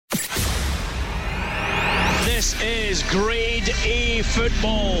This is Grade A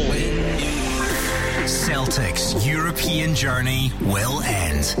football. Celtic's European journey will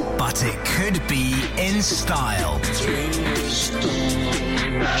end, but it could be in style.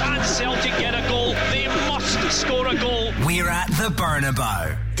 Can Celtic get a goal? They must score a goal. We're at the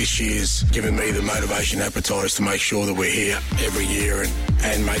Bernabeu. This year's given me the motivation and appetite to make sure that we're here every year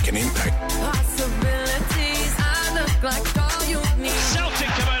and make an impact. Possibilities, I look like all you need. Celtic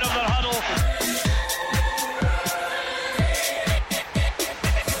come out of their huddle.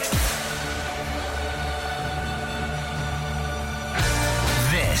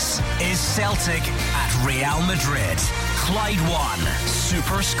 This is Celtic at Real Madrid. Clyde One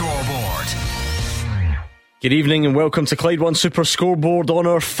Super Scoreboard. Good evening and welcome to Clyde One Super Scoreboard on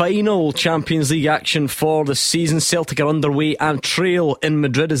our final Champions League action for the season. Celtic are underway and trail in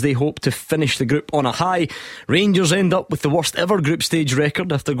Madrid as they hope to finish the group on a high. Rangers end up with the worst ever group stage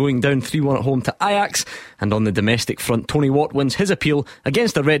record after going down 3-1 at home to Ajax. And on the domestic front, Tony Watt wins his appeal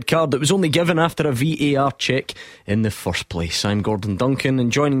against a red card that was only given after a VAR check in the first place. I'm Gordon Duncan,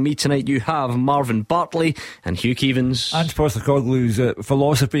 and joining me tonight you have Marvin Bartley and Hugh Keevins. Ange Postecoglou's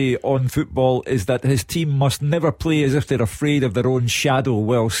philosophy on football is that his team must never play as if they're afraid of their own shadow.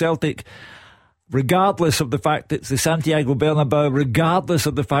 Well, Celtic, regardless of the fact it's the Santiago Bernabeu, regardless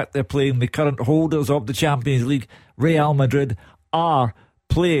of the fact they're playing the current holders of the Champions League, Real Madrid, are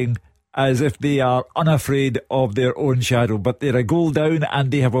playing as if they are unafraid of their own shadow. But they're a goal down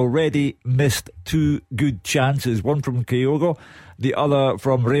and they have already missed two good chances, one from Kyogo, the other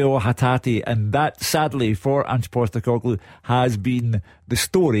from Reo Hatate, and that, sadly for Ange Postecoglou, has been the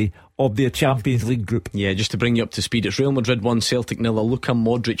story of their Champions League group. Yeah, just to bring you up to speed, it's Real Madrid 1, Celtic 0, a Luka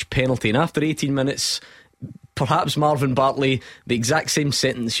Modric penalty, and after 18 minutes, perhaps Marvin Bartley, the exact same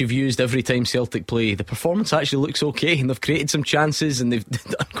sentence you've used every time Celtic play. The performance actually looks okay, and they've created some chances and they've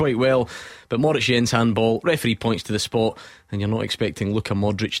done quite well, but Moritz Jens handball, referee points to the spot, and you're not expecting Luka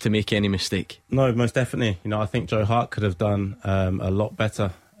Modric to make any mistake. No, most definitely. I think Joe Hart could have done a lot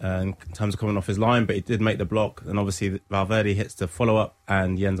better in terms of coming off his line, but he did make the block, and obviously Valverde hits the follow-up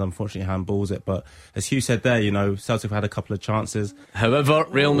and Jens unfortunately handballs it. But as Hugh said there, Celtic have had a couple of chances. However,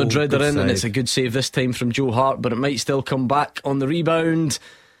 Real Madrid are in, save. and it's a good save this time from Joe Hart, but it might still come back on the rebound,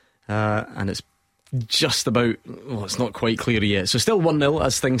 and it's just about, it's not quite clear yet, so still 1-0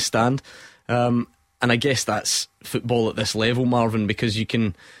 as things stand. And I guess that's football at this level, Marvin, because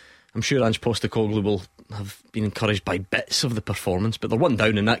I'm sure Ange Postecoglou will have been encouraged by bits of the performance, but they're one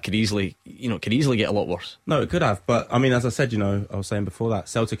down, and that could easily get a lot worse. No, it could have, but as I said, I was saying before that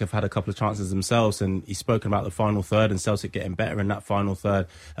Celtic have had a couple of chances themselves, and he's spoken about the final third and Celtic getting better in that final third.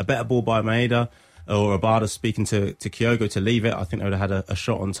 A better ball by Maeda or Abada speaking to Kyogo to leave it, I think they would have had a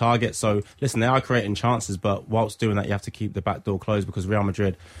shot on target. So listen, they are creating chances, but whilst doing that you have to keep the back door closed, because Real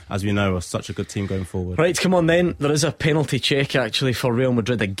Madrid, as we know, are such a good team going forward. Right, come on then. There is a penalty check actually for Real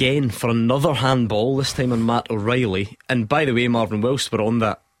Madrid again for another handball, this time on Matt O'Reilly. And by the way, Marvin, whilst we're on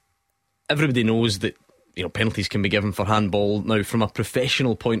that, everybody knows that penalties can be given for handball. Now, from a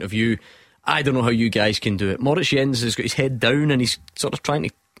professional point of view, I don't know how you guys can do it. Moritz Jens has got his head down and he's sort of trying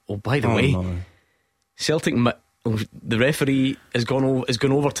to, by the way, no. Celtic, the referee has gone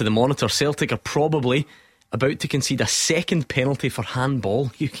over to the monitor. Celtic are probably about to concede a second penalty for handball.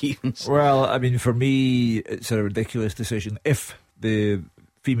 Hugh Keevins. Well, for me, it's a ridiculous decision. If the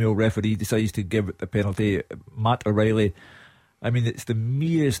female referee decides to give it the penalty, Matt O'Reilly, it's the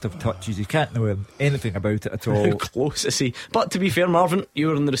merest of touches. You can't know anything about it at all. How close is he? But to be fair, Marvin, you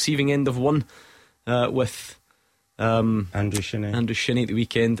were on the receiving end of one with Andrew Shinnie at the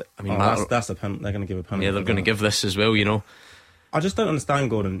weekend. That's a penalty. They're going to give a penalty. Yeah, they're going to give this as well. I just don't understand,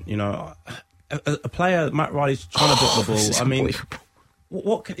 Gordon. A player, Matt Riley's trying to block the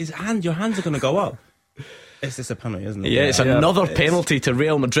ball. Your hands are going to go up. It's just a penalty, isn't it? Yeah, it's another penalty to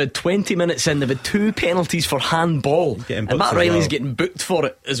Real Madrid. 20 minutes in, they've had two penalties for handball, and Matt Riley's getting booked for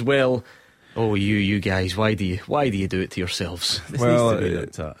it as well. Oh, you guys, why do you do it to yourselves? This needs to be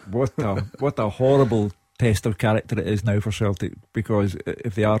looked at. What a horrible test of character it is now for Celtic, because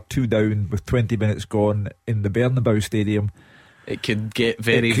if they are 2 down with 20 minutes gone in the Bernabeu Stadium, it could get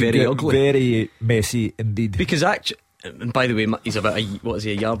very ugly, very messy indeed. Because actually, and by the way, he's about a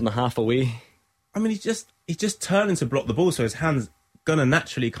yard and a half away. He's just turning to block the ball, so his hand's gonna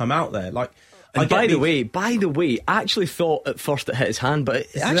naturally come out there. And by the way, I actually thought at first it hit his hand, but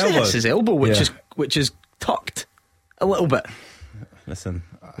it actually hits his elbow, which is tucked a little bit. Listen,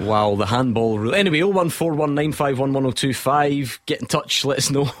 wow, the handball rule. Anyway, 01419511025. Get in touch. Let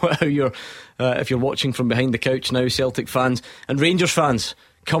us know how you're if you're watching from behind the couch now, Celtic fans and Rangers fans.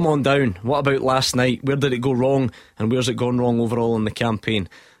 Come on down. What about last night? Where did it go wrong, and where's it gone wrong overall in the campaign?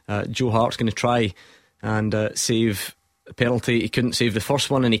 Joe Hart's going to try and save a penalty. He couldn't save the first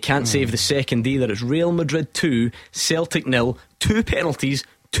one, and he can't save the second either. It's Real Madrid 2, Celtic 0, 2 penalties,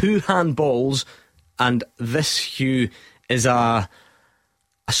 2 handballs, and this, Hugh, is a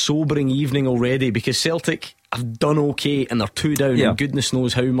sobering evening already, because Celtic have done okay and they're 2 down, and goodness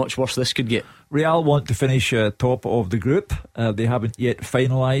knows how much worse this could get. Real want to finish top of the group. They haven't yet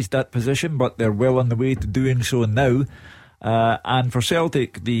finalised that position, but they're well on the way to doing so now. And for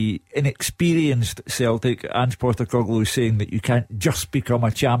Celtic, the inexperienced Celtic, Ange Postecoglou is saying that you can't just become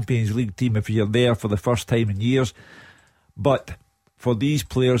a Champions League team if you're there for the first time in years. But for these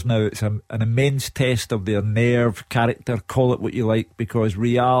players now, it's an immense test of their nerve, character, call it what you like, because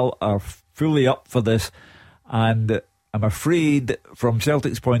Real are fully up for this. And I'm afraid, from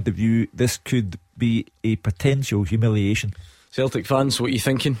Celtic's point of view, this could be a potential humiliation. Celtic fans, what are you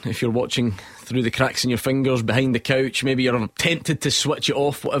thinking? If you're watching through the cracks in your fingers, behind the couch, maybe you're tempted to switch it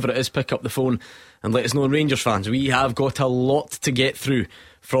off, whatever it is, pick up the phone and let us know. Rangers fans, we have got a lot to get through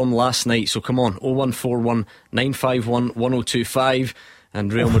from last night, so come on, 0141 951 1025,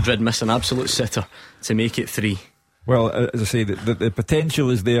 and Real Madrid miss an absolute sitter to make it 3. Well, as I say, the potential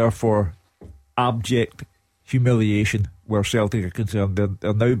is there for abject humiliation where Celtic are concerned.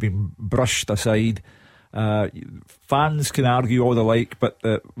 They're now being brushed aside. Fans can argue all they like, but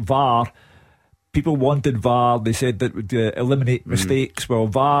the VAR, people wanted VAR. They said that would eliminate mistakes. Well,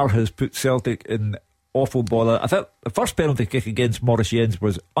 VAR has put Celtic in awful bother. I thought the first penalty kick against Maurice Jens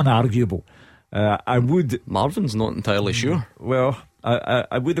was unarguable. Marvin's not entirely sure. Well,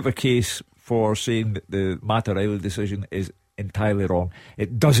 I would have a case for saying that the Matt O'Reilly decision is entirely wrong.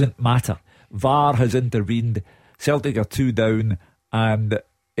 It doesn't matter. VAR has intervened. Celtic are 2 down, and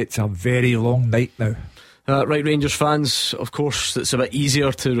it's a very long night now. Right, Rangers fans, of course it's a bit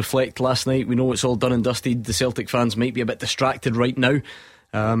easier to reflect last night. We know it's all done and dusted. The Celtic fans might be a bit distracted right now,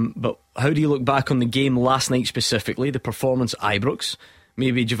 but how do you look back on the game last night specifically, the performance at Ibrox,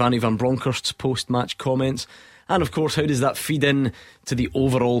 maybe Giovanni Van Bronckhorst's post-match comments, and of course how does that feed in to the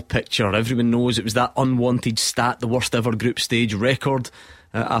overall picture? Everyone knows it was that unwanted stat, the worst ever group stage record,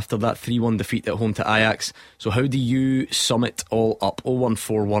 after that 3-1 defeat at home to Ajax. So how do you sum it all up?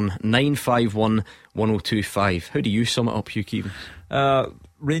 0141 951 1025. How do you sum it up, Hugh Keevins?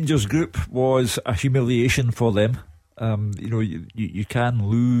 Rangers group was a humiliation for them. You can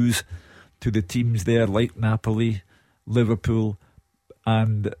lose to the teams there like Napoli, Liverpool,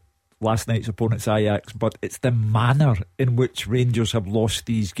 and last night's opponents Ajax, but it's the manner in which Rangers have lost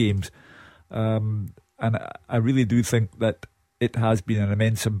these games, and I really do think that it has been an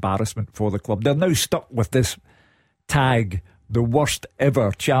immense embarrassment for the club. They're now stuck with this tag, the worst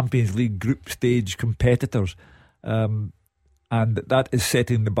ever Champions League group stage competitors, and that is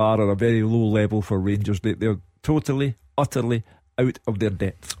setting the bar at a very low level for Rangers. They're totally, utterly out of their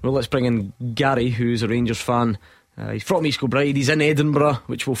depth. Well, let's bring in Gary, who's a Rangers fan. He's from East Kilbride, he's in Edinburgh,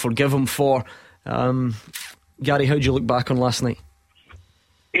 which we'll forgive him for. Gary, how do you look back on last night?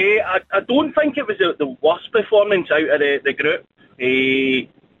 I don't think it was the worst performance out of the group.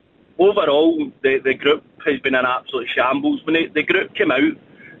 Overall, the group has been an absolute shambles. When the group came out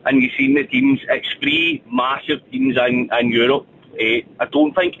and you've seen the teams, it's 3 massive teams in Europe. I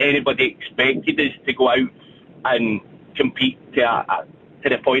don't think anybody expected us to go out and compete to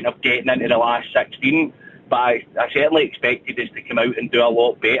the point of getting into the last 16. But I certainly expected us to come out and do a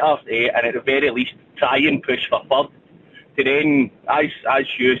lot better, and at the very least try and push for third. To then, as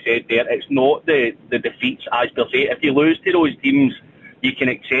Hugh said there, it's not the defeats as per se. If you lose to those teams, you can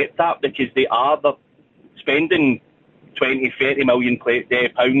accept that because they're spending 20-30 million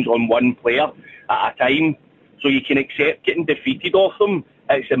pounds on one player at a time. So you can accept getting defeated off them.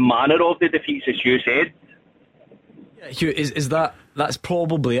 It's the manner of the defeats, as Hugh said. Yeah, Hugh, is that's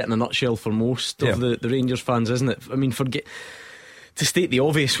probably it in a nutshell for most of the Rangers fans, isn't it? I mean, to state the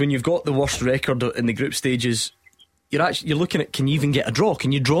obvious, when you've got the worst record in the group stages, you're looking at, can you even get a draw?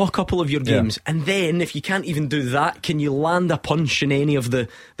 Can you draw a couple of your games? And then if you can't even do that, can you land a punch in any of the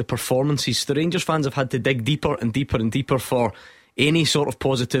performances? The Rangers fans have had to dig deeper and deeper and deeper for any sort of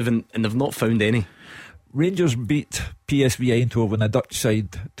positive, and they've not found any. Rangers beat PSV Eindhoven, a Dutch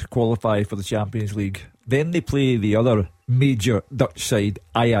side, to qualify for the Champions League. Then they play the other major Dutch side,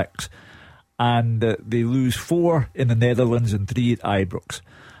 Ajax, and they lose 4 in the Netherlands and 3 at Ibrox.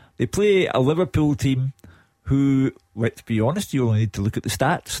 They play a Liverpool team who, let's be honest, you only need to look at the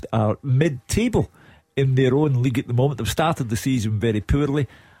stats, are mid-table in their own league at the moment. They've started the season very poorly,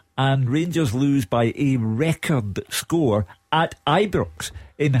 and Rangers lose by a record score at Ibrox.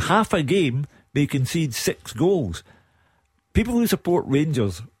 In half a game, they concede 6 goals. People who support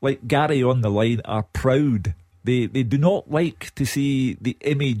Rangers, like Gary on the line, are proud. They do not like to see the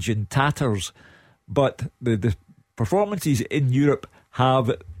image in tatters but the performances in Europe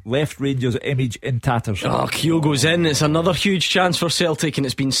have left Rangers' image in tatters. Oh, Kyogo's in. It's another huge chance for Celtic, and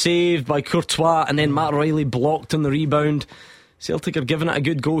it's been saved by Courtois, and then Matt O'Reilly blocked on the rebound. Celtic are giving it a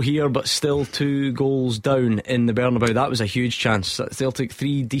good go here, but still 2 goals down in the Bernabeu. That was a huge chance. Celtic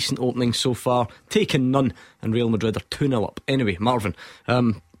 3 decent openings so far, taken none, and Real Madrid are 2-0 up. Anyway, Marvin, how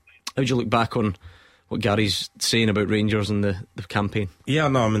do you look back on what Gary's saying about Rangers and the campaign? Yeah,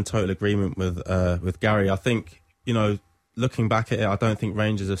 no, I'm in total agreement with Gary. I think, looking back at it, I don't think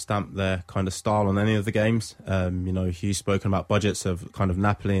Rangers have stamped their kind of style on any of the games. Hugh's spoken about budgets of kind of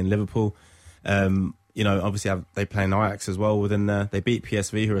Napoli and Liverpool. Obviously they play Ajax as well within there. They beat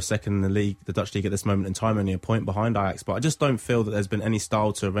PSV, who are second in the league, the Dutch league at this moment in time, only a point behind Ajax. But I just don't feel that there's been any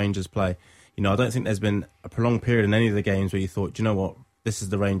style to Rangers play. I don't think there's been a prolonged period in any of the games where you thought, do you know what, this is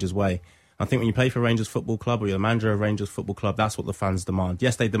the Rangers way. I think when you play for Rangers Football Club or you're the manager of Rangers Football Club, that's what the fans demand.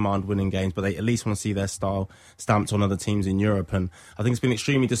 Yes, they demand winning games, but they at least want to see their style stamped on other teams in Europe. And I think it's been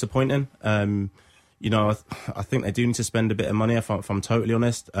extremely disappointing. I think they do need to spend a bit of money, if I'm totally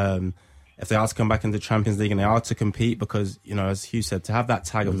honest. If they are to come back into the Champions League and they are to compete, because, as Hugh said, to have that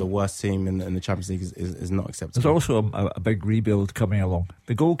tag of the worst team in the Champions League is not acceptable. There's also a big rebuild coming along.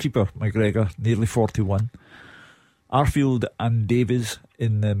 The goalkeeper, McGregor, nearly 41. Arfield and Davies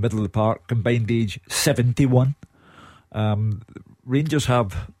in the middle of the park, combined age 71. Rangers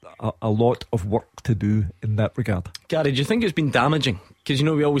have a lot of work to do in that regard. Gary, do you think it's been damaging? Because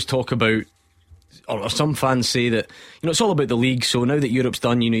we always talk about, or some fans say that it's all about the league, so now that Europe's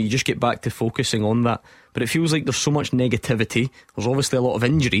done, you just get back to focusing on that. But it feels like there's so much negativity. There's obviously a lot of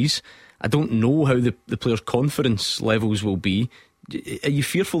injuries. I don't know how the players' confidence levels will be. Are you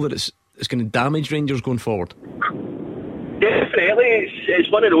fearful that it's going to damage Rangers going forward? Definitely, it's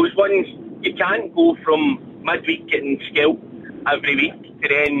one of those ones. You can't go from midweek getting scalped every week to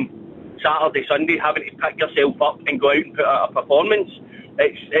then Saturday, Sunday having to pick yourself up and go out and put out a performance.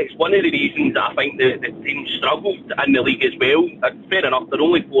 It's one of the reasons that I think the team struggled in the league as well. Fair enough, they're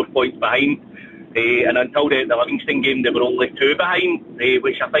only 4 points behind, and until the Livingston game they were only 2 behind,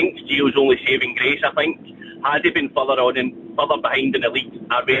 which I think Gio's only saving grace. I think had he been further behind in the league,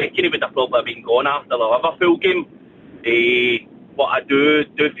 I reckon he would have probably been gone after the Liverpool game. But I do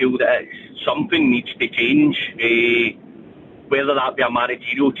feel that something needs to change, whether that be a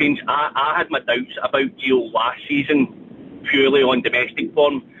managerial change. I had my doubts about Gio last season purely on domestic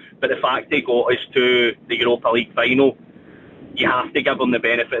form, but the fact they got us to the Europa League final, you have to give them the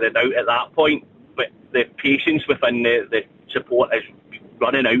benefit of the doubt at that point. But the patience within the support is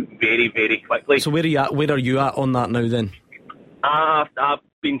running out very, very quickly. So where are you at on that now then? I've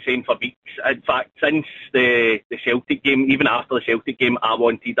been saying for weeks. In fact, since the Celtic game, even after the Celtic game, I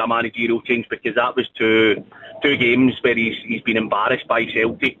wanted a managerial change, because that was two games where he's been embarrassed by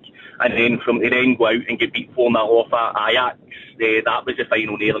Celtic, and then to then go out and get beat 4-0 off at Ajax, that was the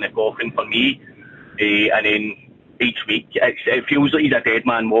final nail in the coffin for me. And then each week it feels like he's a dead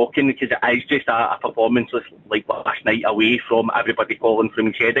man walking, because it is just a performance like last night away from everybody calling from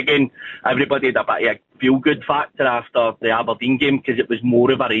his head again. Everybody had a bit of a feel-good factor after the Aberdeen game, because it was more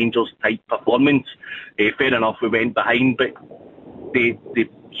of a Rangers type performance. Fair enough, we went behind, but they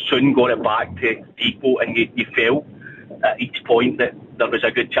soon got it back to equal, and you felt at each point that there was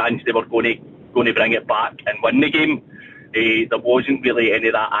a good chance they were going to bring it back and win the game. There wasn't really any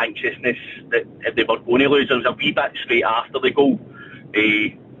of that anxiousness that if they were going to lose. There was a wee bit straight after the goal,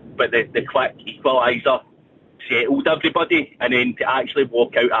 but the quick equaliser settled everybody, and then to actually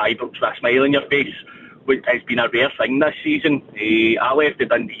walk out at Ibrox with a smile on your face, which has been a rare thing this season. I left the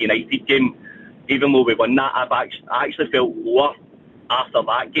Dundee United game, even though we won that, I actually felt lower after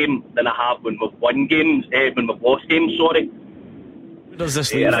that game than I have when we've won games, when we've lost games. Sorry. Where does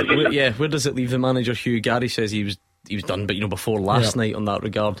this leave? Where does it leave the manager? Hugh, Gary says he was done, but before last night on that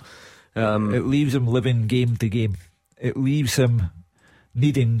regard, it leaves him living game to game. It leaves him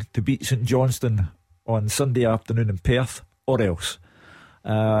needing to beat St Johnstone on Sunday afternoon in Perth, or else.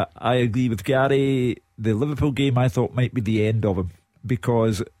 I agree with Gary. The Liverpool game I thought might be the end of him,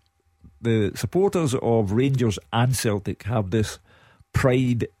 because the supporters of Rangers and Celtic have this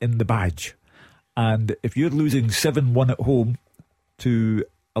pride in the badge, and if you're losing 7-1 at home to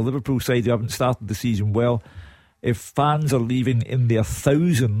a Liverpool side who haven't started the season well, if fans are leaving in their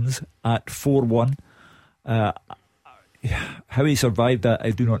thousands at 4-1, how he survived that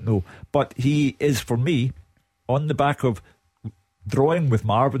I do not know, but he is, for me, on the back of drawing with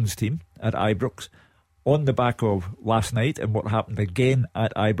Marvin's team at Ibrox, on the back of last night and what happened again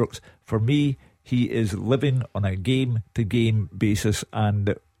at Ibrox, for me he is living on a game to game basis,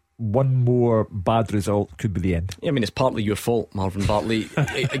 and one more bad result could be the end. Yeah, I mean, it's partly your fault, Marvin Bartley.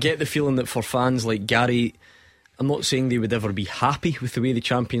 I get the feeling that for fans like Gary, I'm not saying they would ever be happy with the way the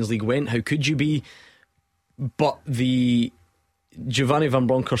Champions League went. How could you be? But the Giovanni Van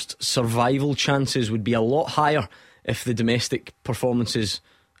Bronckhorst survival chances would be a lot higher if the domestic performances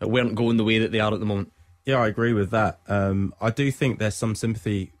weren't going the way that they are at the moment. Yeah, I agree with that. I do think there's some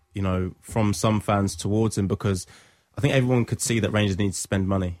sympathy, from some fans towards him, because I think everyone could see that Rangers need to spend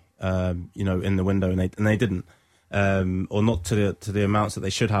money, in the window, and they didn't, or not to the amounts that they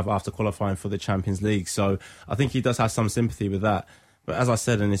should have after qualifying for the Champions League. So I think he does have some sympathy with that. But as I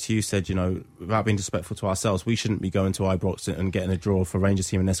said, and as Hugh said, without being disrespectful to ourselves, we shouldn't be going to Ibrox and getting a draw for Rangers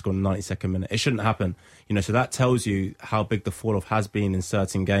team and they're scoring in the 92nd minute. It shouldn't happen. So that tells you how big the fall-off has been in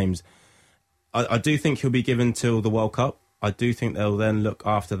certain games. I do think he'll be given till the World Cup. I do think they'll then look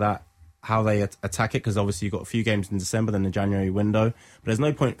after that, how they attack it, because obviously you've got a few games in December, then the January window. But there's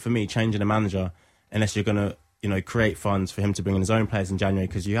no point for me changing a manager unless you're going to, create funds for him to bring in his own players in January,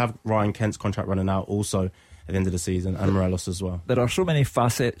 because you have Ryan Kent's contract running out also at the end of the season, and Morelos as well. There are so many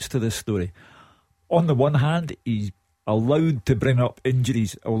facets to this story. On the one hand, he's allowed to bring up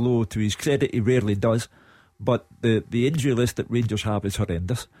injuries, although to his credit he rarely does, but the injury list that Rangers have is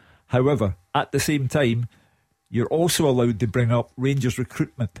horrendous. However, at the same time, you're also allowed to bring up Rangers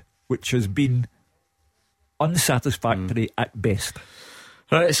recruitment, which has been unsatisfactory at best.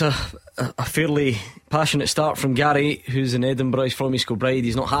 Right, it's a fairly passionate start from Gary, who's in Edinburgh. He's from East Kilbride.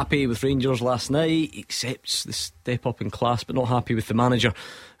 He's not happy with Rangers last night. He accepts the step up in class, but not happy with the manager.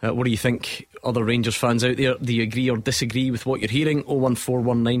 What do you think, other Rangers fans out there? Do you agree or disagree with what you're hearing?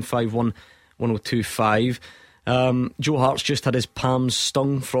 01419511025. Joe Hart's just had his palms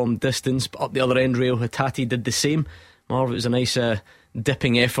stung from distance, but up the other end rail, Hatate did the same. Marv, it was a nice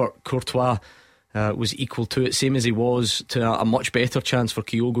dipping effort. Courtois was equal to it, same as he was to a much better chance for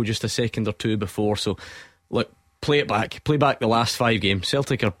Kyogo just a second or two before. So look, play back the last 5 games.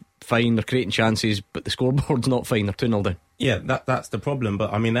 Celtic are fine, they're creating chances, but the scoreboard's not fine. They're 2-0 down. Yeah, that's the problem.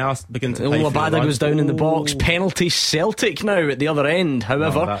 But I mean, they are beginning to play. Labada goes down in the box. Penalty Celtic now at the other end.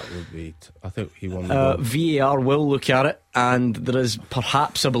 However, that would be I think he won the VAR will look at it, and there is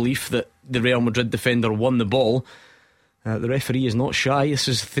perhaps a belief that the Real Madrid defender won the ball. The referee is not shy. This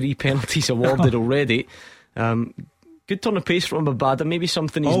is 3 penalties awarded already. Good turn of pace from Abada. Maybe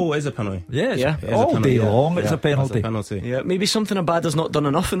something he's... Oh, it is a penalty. Yeah. All day long it's a penalty. Yeah, maybe something Abada's not done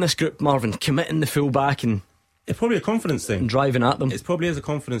enough in this group, Marvin. Committing the full back and... It's probably a confidence thing. And driving at them. It probably is a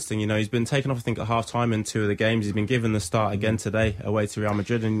confidence thing. He's been taken off, I think, at half time in 2 of the games. He's been given the start again today away to Real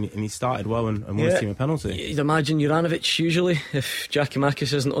Madrid, and he started well and won his team a penalty. You'd imagine Juranovic usually, if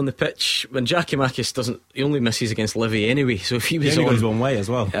Giakoumakis isn't on the pitch. When Giakoumakis doesn't, he only misses against Livy anyway. So if he was only goes one way as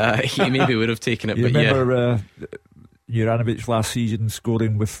well. He maybe would have taken it. You remember Juranovic last season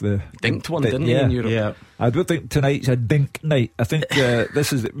scoring with the dinked one, didn't he, in Europe? Yeah. I don't think tonight's a dink night. I think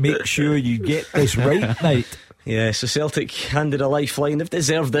this is make sure you get this right night. Yeah, so Celtic handed a lifeline. They've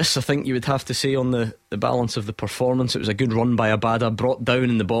deserved this, I think you would have to say, on the balance of the performance. It was a good run by Abada, brought down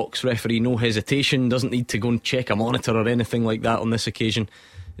in the box. Referee, no hesitation, doesn't need to go and check a monitor or anything like that on this occasion.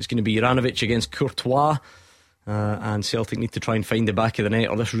 It's going to be Juranovic against Courtois, and Celtic need to try and find the back of the net,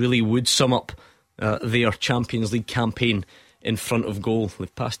 or this really would sum up their Champions League campaign in front of goal.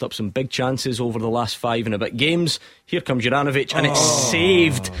 They've passed up some big chances over the last 5 and a bit games. Here comes Juranovic, and it's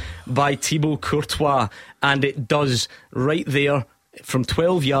saved by Thibaut Courtois, and it does right there from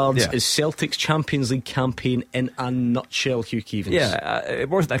 12 yards is Celtic's Champions League campaign in a nutshell. Hugh Keevins. Yeah, it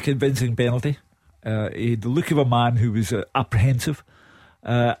wasn't a convincing penalty. He had the look of a man who was apprehensive,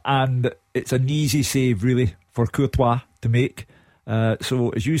 and it's an easy save really for Courtois to make. So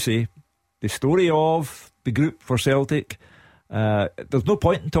as you say, the story of the group for Celtic, there's no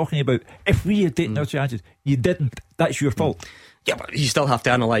point in talking about if we had taken our chances. You didn't. That's your fault. Yeah, but you still have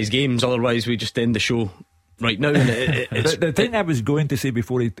to analyse games, otherwise we just end the show right now. The thing I was going to say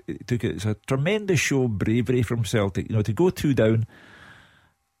before he took it, it's a tremendous show of bravery from Celtic, to go 2 down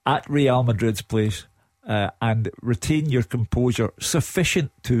at Real Madrid's place and retain your composure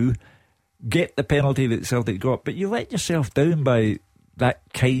sufficient to get the penalty that Celtic got. But you let yourself down by that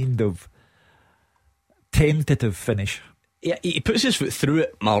kind of tentative finish. Yeah, he puts his foot through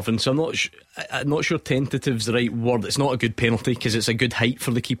it, Marvin, so I'm not sure tentative's the right word. It's not a good penalty because it's a good height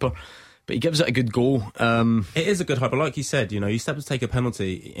for the keeper, but he gives it a good go. It is a good height, but like you said, you step to take a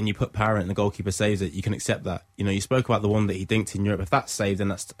penalty and you put power in and the goalkeeper saves it, you can accept that. You spoke about the one that he dinked in Europe. If that's saved, then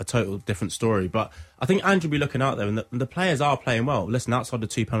that's a total different story. But I think Andrew will be looking out there, and the players are playing well. Listen, outside the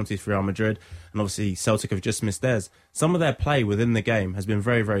 2 penalties for Real Madrid, and obviously Celtic have just missed theirs, some of their play within the game has been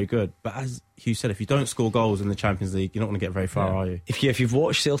very, very good. But as Hugh said, if you don't score goals in the Champions League, you're not going to get very far, are you? If you've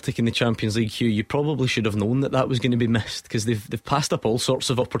watched Celtic in the Champions League, Hugh, you probably should have known that was going to be missed, because they've passed up all sorts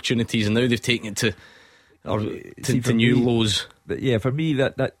of opportunities, and now they've taken it to new lows. Yeah, for me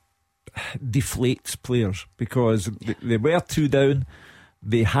that deflates players, because they were 2 down.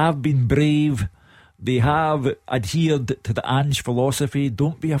 They have been brave. They have adhered to the Ange philosophy.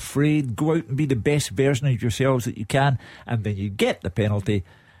 Don't be afraid. Go out and be the best version of yourselves that you can. And when you get the penalty,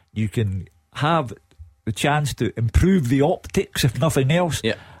 you can have the chance to improve the optics, if nothing else.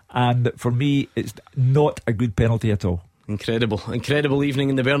 Yeah. And for me, it's not a good penalty at all. Incredible evening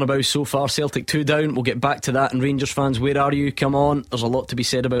in the Bernabeu so far. Celtic 2 down. We'll get back to that. And Rangers fans, where are you? Come on, there's a lot to be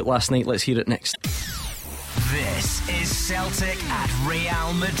said about last night. Let's hear it next. This is Celtic at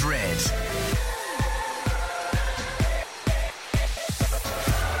Real Madrid.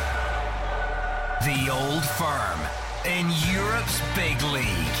 The Old Firm in Europe's big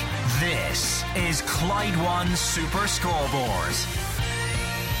league. This is Clyde One Super Scoreboard.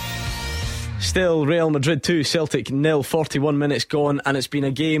 Still Real Madrid 2, Celtic 0, 41 minutes gone, and it's been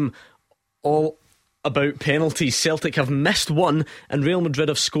a game all about penalties. Celtic have missed 1 and Real Madrid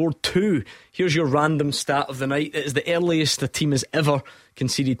have scored 2. Here's your random stat of the night. It is the earliest a team has ever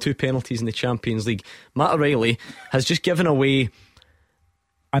conceded 2 penalties in the Champions League. Matt O'Reilly has just given away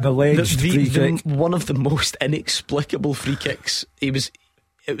an alleged free kick, one of the most inexplicable free kicks. It was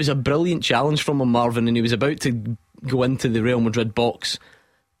a brilliant challenge from him, Marvin, and he was about to go into the Real Madrid box.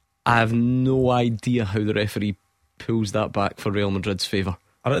 I have no idea how the referee pulls that back for Real Madrid's favour.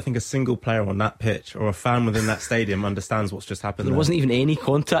 I don't think a single player on that pitch or a fan within that stadium understands what's just happened. There wasn't even any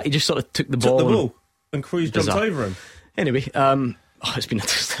contact. He just sort of took the ball and Cruz jumped over him. Anyway, this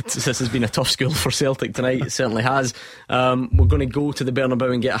has been a tough school for Celtic tonight. It certainly has. We're going to go to the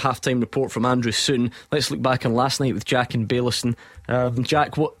Bernabeu and get a half-time report from Andrew soon. Let's look back on last night with Jack and Bayliston.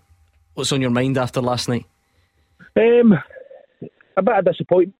 Jack, what's on your mind after last night? A bit of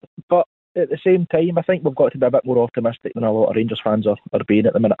disappointment, but at the same time, I think we've got to be a bit more optimistic than a lot of Rangers fans are being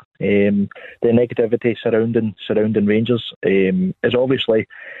at the minute. The negativity surrounding Rangers is obviously,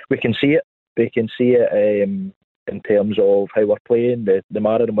 we can see it. We can see it in terms of how we're playing, the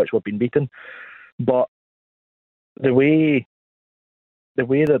manner in which we've been beaten. But the way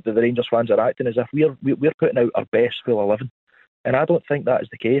that the Rangers fans are acting is if we're putting out our best full 11. And I don't think that is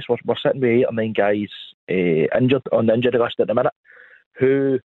the case. We're sitting with 8 or 9 guys injured on the injury list at the minute,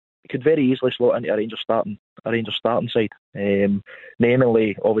 who could very easily slot into a Rangers starting side.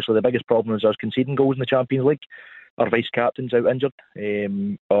 Namely, obviously, the biggest problem is us conceding goals in the Champions League. Our vice captain's out injured,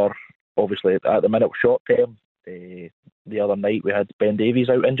 or obviously at the minute short term. The other night we had Ben Davies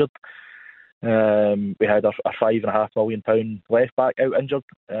out injured. We had our £5.5 million left back out injured.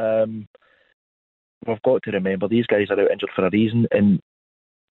 We've got to remember these guys are out injured for a reason, and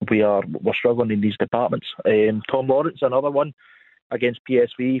we're struggling in these departments. Tom Lawrence, another one against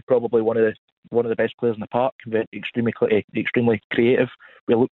PSV, probably one of the best players in the park, extremely creative.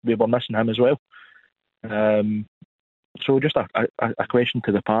 We were missing him as well. So just a question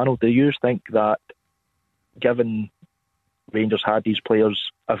to the panel: do you think that, given Rangers had these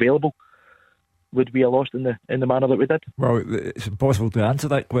players available, would we have lost in the manner that we did? Well, it's impossible to answer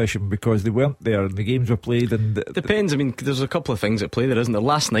that question because they weren't there and the games were played. And depends. I mean, there's a couple of things at play there, isn't there?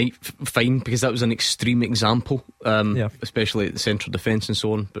 Last night, fine, because that was an extreme example, especially at the central defence and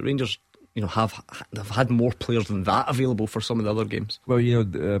so on. But Rangers, have had more players than that available for some of the other games. Well,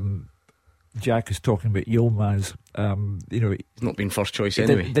 Jack is talking about Yilmaz. He's not been first choice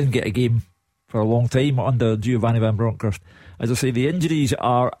anyway. Didn't get a game for a long time under Giovanni Van Bronckhorst. As I say, the injuries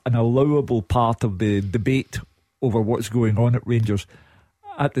are an allowable part of the debate over what's going on at Rangers.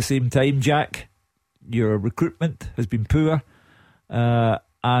 At the same time, Jack, your recruitment has been poor,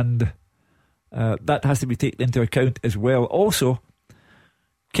 and that has to be taken into account as well. Also,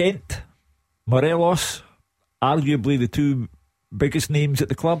 Kent, Morelos, arguably the 2 biggest names at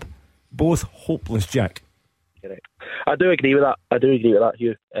the club, both hopeless, Jack. Correct. I do agree with that,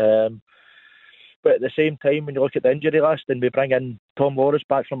 Hugh. But at the same time, when you look at the injury list and we bring in Tom Lawrence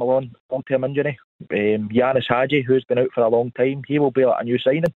back from a long-term injury, Yanis Hadji, who's been out for a long time, he will be like a new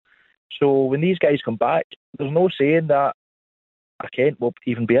signing. So when these guys come back, there's no saying that a Kent will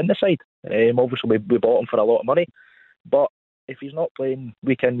even be in the side. Obviously, we bought him for a lot of money. But if he's not playing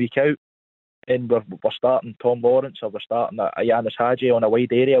week in, week out, and we're starting Tom Lawrence or we're starting a Yanis Hadji on a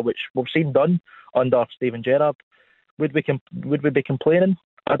wide area, which we've seen done under Steven Gerrard, would we be complaining?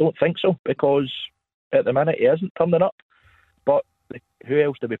 I don't think so, because at the minute he isn't turning up. But who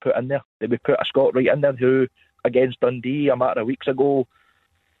else did we put in there? Did we put a Scott Wright in there who, against Dundee a matter of weeks ago,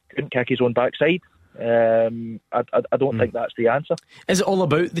 couldn't kick his own backside? I don't think that's the answer. Is it all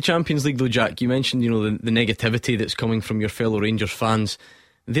about the Champions League though, Jack? You mentioned, the negativity that's coming from your fellow Rangers fans.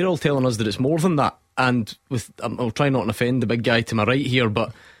 They're all telling us that it's more than that. And I'll try not to offend the big guy to my right here, but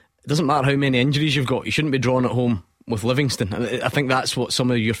it doesn't matter how many injuries you've got, you shouldn't be drawn at home with Livingston. I think that's what some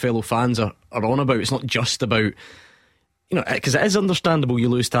of your fellow fans are on about. It's not just about, because it is understandable you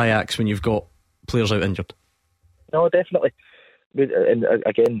lose to Ajax when you've got players out injured. No, definitely. And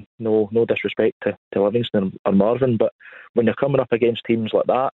again, no disrespect to Livingston or Marvin, but when you're coming up against teams like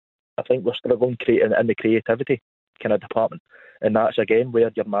that, I think we're struggling in the creativity kind of department. And that's again where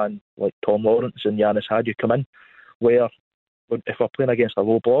your man like Tom Lawrence and Yanis Hadji come in, where if we're playing against a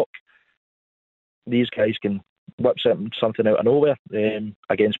low block, these guys can whip something out of nowhere.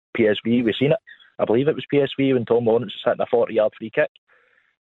 Against PSV, we've seen it. I believe it was PSV when Tom Lawrence was hitting a 40-yard free kick.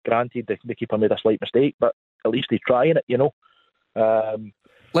 Granted, the keeper made a slight mistake, but at least he's trying it,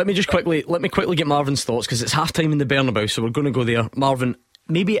 Let me quickly get Marvin's thoughts, because it's half time in the Bernabeu, so we're going to go there. Marvin,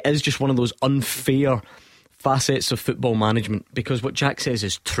 maybe it is just one of those unfair facets of football management, because what Jack says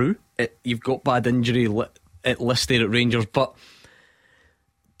is true. You've got bad injury listed at Rangers, but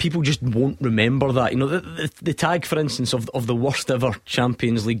people just won't remember that. The tag, for instance, of the worst ever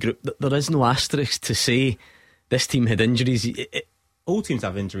Champions League group, there is no asterisk to say this team had injuries. All teams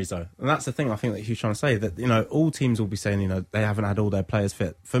have injuries though, and that's the thing I think that he's trying to say, that all teams will be saying they haven't had all their players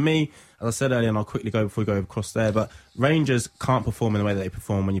fit. For me, as I said earlier, and I'll quickly go before we go across there, but Rangers can't perform in the way that they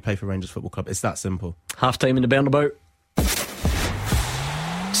perform when you play for Rangers Football Club. It's that simple. Half time in the Bernabeu.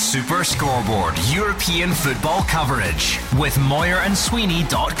 Super Scoreboard European football coverage with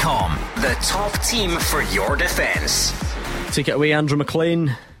MoyerandSweeney.com, the top team for your defence. Take it away, Andrew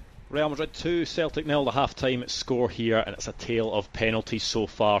McLean. Real Madrid 2, Celtic 0, the half-time score here, and it's a tale of penalties so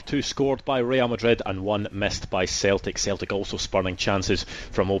far. 2 scored by Real Madrid and 1 missed by Celtic. Celtic also spurning chances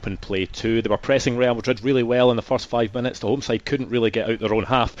from open play too. They were pressing Real Madrid really well in the first 5 minutes. The home side couldn't really get out their own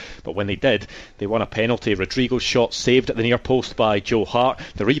half, but when they did, they won a penalty. Rodrigo's shot saved at the near post by Joe Hart.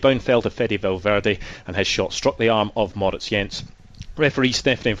 The rebound fell to Fede Valverde, and his shot struck the arm of Moritz Jens. Referee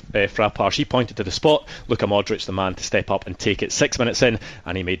Stephanie Frappart, she pointed to the spot. Luka Modric, the man to step up and take it 6 minutes in,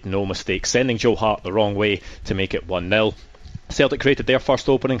 and he made no mistake, sending Joe Hart the wrong way to make it 1-0. Celtic created their first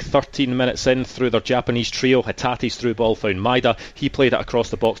opening 13 minutes in through their Japanese trio. Hitate's through ball found Maeda. He played it across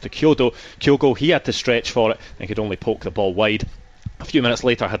the box to Kyogo, he had to stretch for it and could only poke the ball wide. A few minutes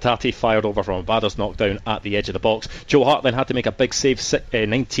later, Hatate fired over from Abada's knockdown at the edge of the box. Joe Hart then had to make a big save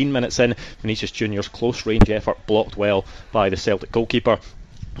 19 minutes in. Vinicius Junior's close range effort blocked well by the Celtic goalkeeper,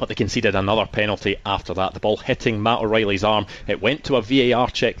 but they conceded another penalty after that. The ball hitting Matt O'Reilly's arm. It went to a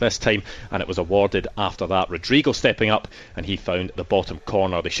VAR check this time, and it was awarded after that. Rodrigo stepping up, and he found the bottom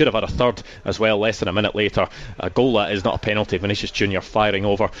corner. They should have had a third as well less than a minute later. A goal that is not a penalty. Vinicius Junior firing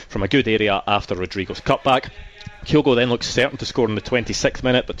over from a good area after Rodrigo's cutback. Kyogo then looked certain to score in the 26th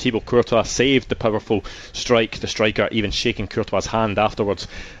minute, but Thibaut Courtois saved the powerful strike, the striker even shaking Courtois' hand afterwards,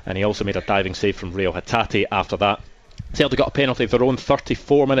 and he also made a diving save from Rio Hatate after that. Celtic got a penalty of their own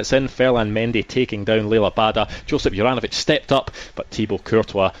 34 minutes in, Ferland Mendy taking down Leila Bada. Josip Juranovic stepped up, but Thibaut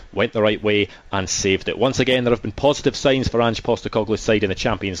Courtois went the right way and saved it. Once again, there have been positive signs for Ange Postecoglou's side in the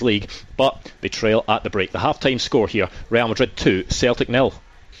Champions League, but they trail at the break. The half-time score here, Real Madrid 2, Celtic 0.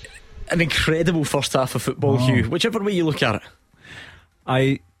 An incredible first half of football, Hugh, whichever way you look at it.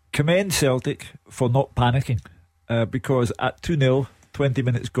 I commend Celtic for not panicking, because at 2-0, 20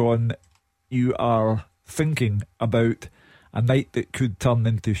 minutes gone, you are thinking about a night that could turn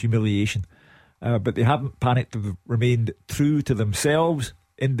into humiliation. But they haven't panicked. They've remained true to themselves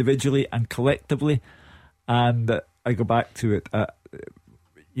individually and collectively. And I go back to it.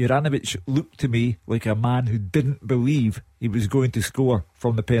 Juranovic looked to me like a man who didn't believe he was going to score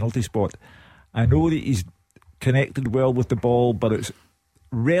from the penalty spot. I know that he's connected well with the ball, but it's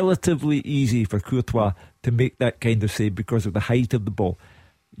relatively easy for Courtois to make that kind of save because of the height of the ball.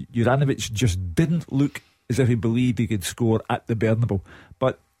 Juranovic just didn't look as if he believed he could score at the Bernabeu.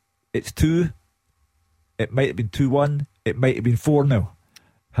 But it's 2. It might have been 2-1. It might have been 4-0.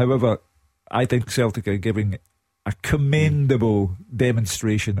 However, I think Celtic are giving a commendable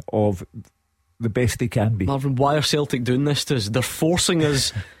demonstration of the best they can be. Marvin, why are Celtic doing this to us? They're forcing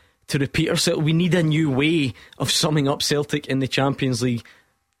us to repeat ourselves. We need a new way of summing up Celtic in the Champions League.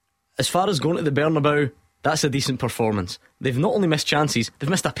 As far as going to the Bernabeu, that's a decent performance. They've not only missed chances, they've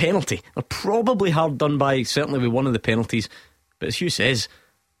missed a penalty. They're probably hard done by, certainly with one of the penalties. But as Hugh says,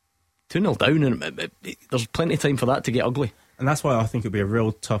 2-0 down, and there's plenty of time for that to get ugly. And that's why I think it'll be a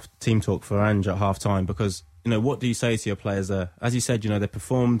real tough team talk for Ange at half-time, because what do you say to your players there? As you said, they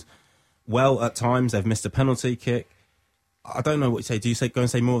performed well at times. They've missed a penalty kick. I don't know what you say. Do you go and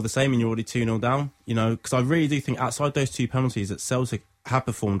say more of the same and you're already 2-0 down? You know, because I really do think outside those 2 penalties that Celtic have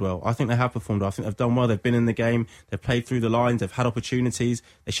performed well. I think they have performed well. I think they've done well. They've been in the game. They've played through the lines. They've had opportunities.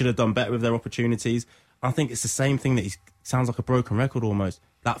 They should have done better with their opportunities. I think it's the same thing that he sounds like a broken record almost.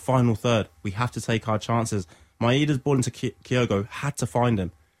 That final third, we have to take our chances. Maeda's ball into Kyogo, had to find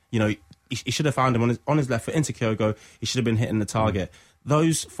him. You know, he should have found him on his left foot into Kyogo. He should have been hitting the target.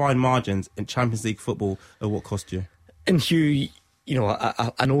 Those fine margins in Champions League football are what cost you. And Hugh, you know,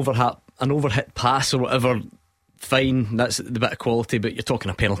 an overhit pass or whatever, fine, that's the bit of quality, but you're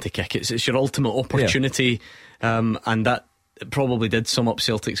talking a penalty kick. It's your ultimate opportunity, and that probably did sum up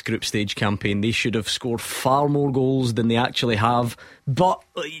Celtic's group stage campaign. They should have scored far more goals than they actually have. But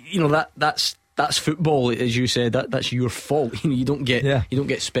you know, that's football, as you said. That's your fault. You don't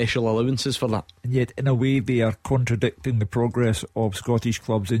get special allowances for that. And yet, in a way, they are contradicting the progress of Scottish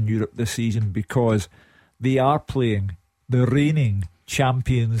clubs in Europe this season, because they are playing the reigning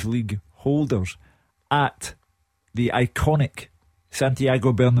Champions League holders at the iconic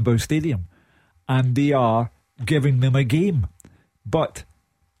Santiago Bernabeu Stadium, and they are giving them a game. But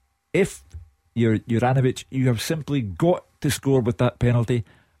if you're Juranovic, you have simply got to score with that penalty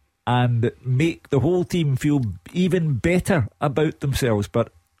and make the whole team feel even better about themselves.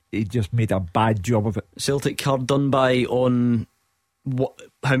 But he just made a bad job of it. Celtic hard done by on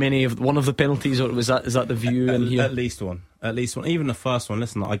how many of one of the penalties, or is that the view in here? At least one. Even the first one.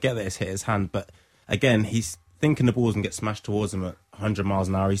 Listen, I get that it's hit his hand, but again, he's thinking the ball's going to get smashed towards him at 100 miles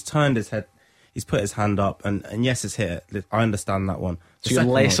an hour. He's turned his head, he's put his hand up, and yes, it's hit. I understand that one. So you're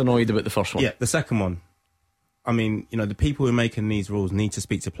less annoyed about the first one? Yeah, the second one. I mean, you know, the people who are making these rules need to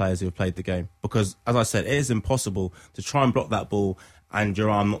speak to players who have played the game, because, as I said, it is impossible to try and block that ball and your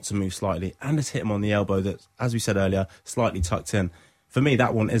arm not to move slightly, and it's hit him on the elbow that, as we said earlier, slightly tucked in. For me,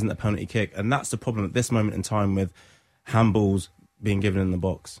 that one isn't a penalty kick, and that's the problem at this moment in time with handballs being given in the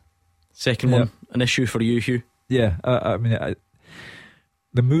box. Second one, an issue for you, Hugh? Yeah, I mean,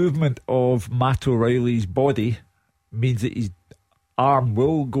 the movement of Matt O'Reilly's body means that his arm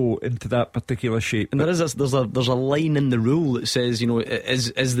will go into that particular shape. And there's a line in the rule that says, you know,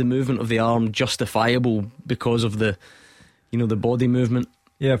 is the movement of the arm justifiable because of the body movement?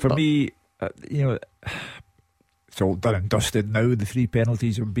 Yeah, for me, you know, it's all done and dusted now. The 3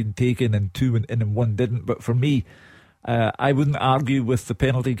 penalties have been taken and 2 went in and 1 didn't. But for me, I wouldn't argue with the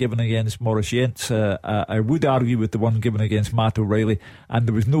penalty given against Maurice Jens. I would argue with the one given against Matt O'Reilly, and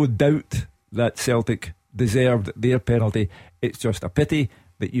there was no doubt that Celtic deserved their penalty. It's just a pity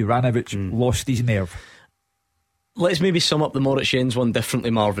that Juranovic lost his nerve. Let's maybe sum up the Maurice Jens one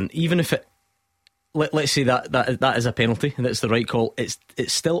differently, Marvin. Even if it, let's say that is a penalty and that's the right call, it's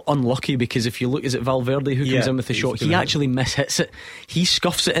still unlucky, because if you look, is it Valverde who comes in with the shot? He actually mishits it. He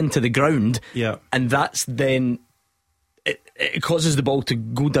scuffs it into the ground, and that's then it causes the ball to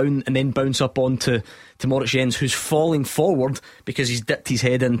go down and then bounce up onto Maurice Jens, who's falling forward because he's dipped his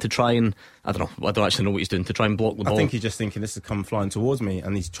head in to try and, I don't actually know what he's doing, to try and block the ball. I think he's just thinking this has come flying towards me,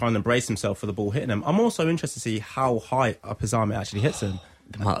 and he's trying to brace himself for the ball hitting him. I'm also interested to see how high up his arm it actually hits him.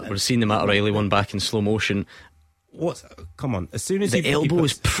 We're seeing the Matt O'Reilly one back in slow motion. Come on, as soon as the elbow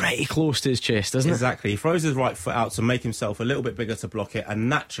is pretty close to his chest, isn't it? Exactly. He throws his right foot out to make himself a little bit bigger to block it, and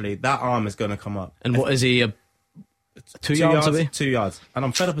naturally that arm is going to come up. And what is he, 2 yards away? 2 yards. And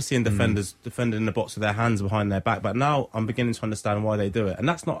I'm fed up of seeing defenders defending in the box with their hands behind their back, but now I'm beginning to understand why they do it, and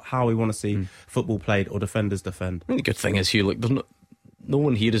that's not how we want to see football played or defenders defend. I think the good thing is, Hugh, look, there's no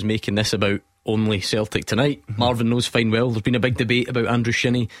one here is making this about only Celtic tonight. Marvin knows fine well there's been a big debate about Andrew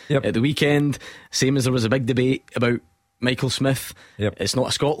Shinnie at the weekend, same as there was a big debate about Michael Smith. It's not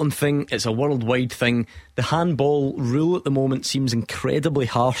a Scotland thing, it's a worldwide thing. The handball rule at the moment seems incredibly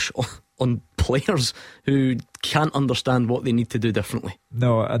harsh on players who can't understand what they need to do differently.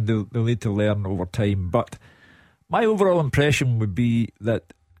 No, and they'll need to learn over time. But my overall impression would be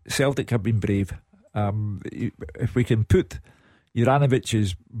that Celtic have been brave. If we can put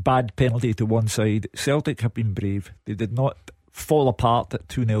Juranovic's bad penalty to one side, Celtic have been brave. They did not fall apart at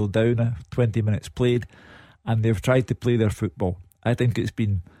 2-0 down, 20 minutes played, and they've tried to play their football. I think it's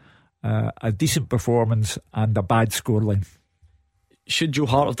been a decent performance and a bad scoreline. Should Joe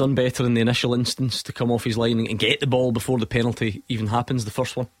Hart have done better in the initial instance to come off his line and get the ball before the penalty even happens, the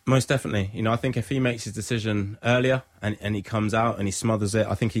first one? Most definitely. You know, I think if he makes his decision earlier and he comes out and he smothers it,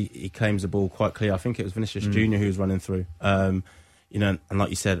 I think he claims the ball quite clear. I think it was Vinicius Junior who was running through. You know, and like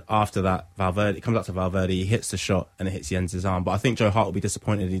you said, after that, Valverde, it comes up to Valverde, he hits the shot and it hits Jens' arm. But I think Joe Hart will be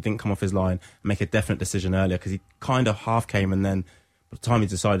disappointed he didn't come off his line and make a definite decision earlier, because he kind of half came and then the time he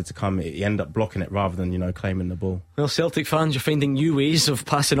decided to come, he ended up blocking it rather than, claiming the ball. Well, Celtic fans, you're finding new ways of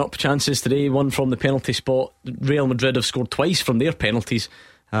passing up chances today. One from the penalty spot. Real Madrid have scored twice from their penalties,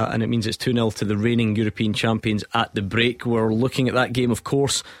 and it means it's 2-0 to the reigning European champions at the break. We're looking at that game, of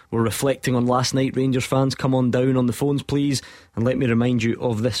course. We're reflecting on last night. Rangers fans, come on down on the phones, please, and let me remind you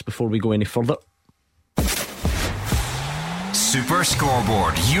of this before we go any further. Super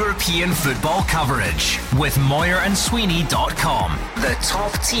Scoreboard European football coverage with MoyerandSweeney.com, the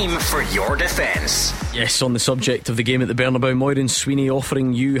top team for your defence. Yes, on the subject of the game at the Bernabeu, Moyer and Sweeney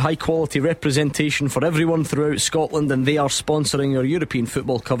offering you high quality representation for everyone throughout Scotland, and they are sponsoring our European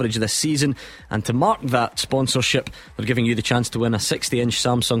football coverage this season. And to mark that sponsorship, they're giving you the chance to win a 60-inch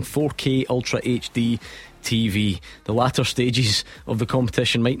Samsung 4K Ultra HD TV. The latter stages of the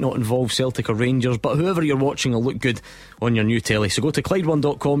competition might not involve Celtic or Rangers, but whoever you're watching will look good on your new telly. So go to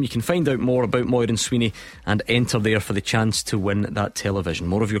Clyde1.com, you can find out more about Moyer and Sweeney and enter there for the chance to win that television.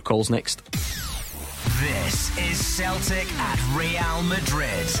 More of your calls next. This is Celtic at Real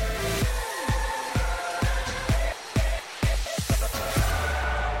Madrid.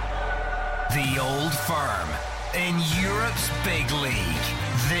 The Old Firm in Europe's big league.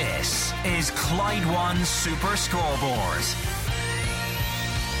 This is Clyde One Super Scoreboard.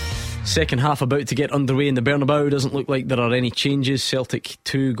 Second half about to get underway in the Bernabeu. Doesn't look like there are any changes. Celtic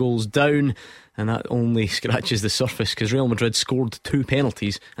 2 goals down, and that only scratches the surface because Real Madrid scored 2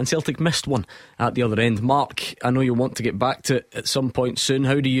 penalties and Celtic missed one at the other end. Mark, I know you'll want to get back to it at some point soon.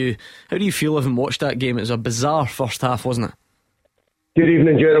 How do you feel having watched that game? It was a bizarre first half, wasn't it? Good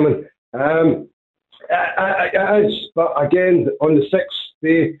evening, gentlemen. But again, on the 6th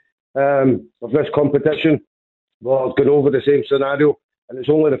day of this competition, well, I've gone over the same scenario, and it's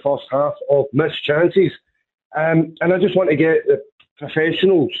only the first half of missed chances. And I just want to get the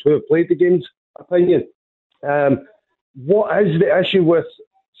professionals who have played the game's opinion. What is the issue with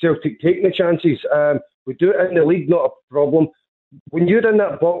Celtic taking the chances? We do it in the league, not a problem. When you're in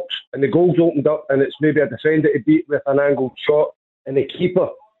that box and the goal's opened up and it's maybe a defender to beat with an angled shot and the keeper,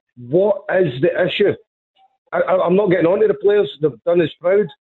 what is the issue? I'm not getting on to the players, they've done us proud,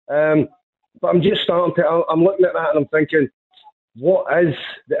 but I'm just starting to, I'm looking at that and I'm thinking, what is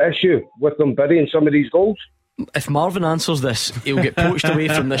the issue with them burying some of these goals? If Marvin answers this, he'll get poached away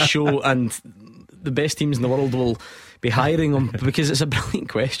from this show and the best teams in the world will be hiring him, because it's a brilliant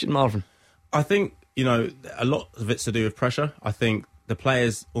question, Marvin. I think, a lot of it's to do with pressure. I think the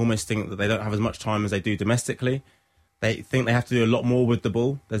players almost think that they don't have as much time as they do domestically. They think they have to do a lot more with the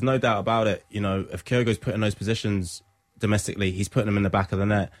ball. There's no doubt about it. If Kyogo's put in those positions domestically, he's putting them in the back of the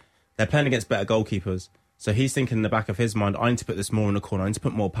net. They're playing against better goalkeepers. So he's thinking in the back of his mind, I need to put this more in the corner. I need to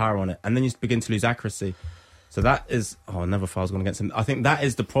put more power on it. And then you begin to lose accuracy. So that is... never fire's gone against him. I think that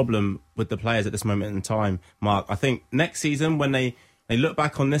is the problem with the players at this moment in time, Mark. I think next season, when they look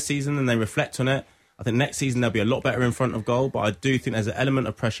back on this season and they reflect on it, I think next season they'll be a lot better in front of goal. But I do think there's an element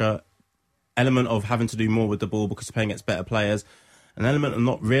of pressure, element of having to do more with the ball because you're playing against better players, an element of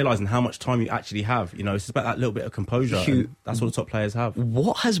not realising how much time you actually have. It's just about that little bit of composure. That's what the top players have.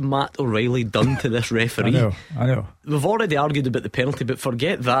 What has Matt O'Reilly done to this referee? I know. We've already argued about the penalty, but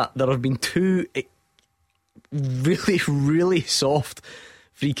forget that. There have been 2 really, really soft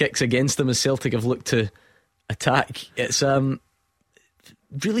free kicks against them as Celtic have looked to attack. It's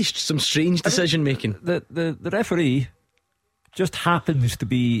really some strange decision making. The referee just happens to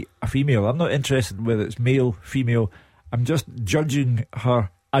be a female. I'm not interested in whether it's male, female. I'm just judging her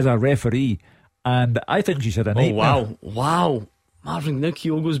as a referee, and I think she's had a nightmare. Wow. Marvin, now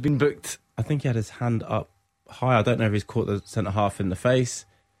Kyogo's been booked. I think he had his hand up high. I don't know if he's caught the centre half in the face.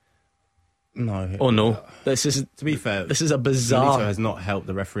 No. Oh no. This is, to be fair, this is a bizarre... Milito has not helped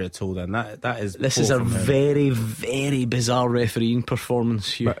the referee at all then. This is a very, very bizarre refereeing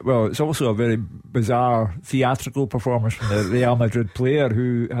performance here. Well, it's also a very bizarre theatrical performance from the Real Madrid player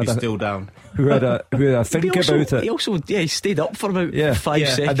who had still down. Who had a think about it. He also he stayed up for about 5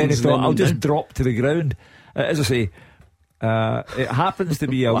 seconds. And then he thought, I'll just drop to the ground. As I say, it happens to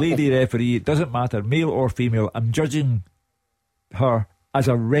be a lady referee. It doesn't matter, male or female. I'm judging her as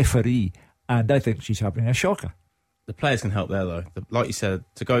a referee, and I think she's having a shocker. The players can help there, though. Like you said,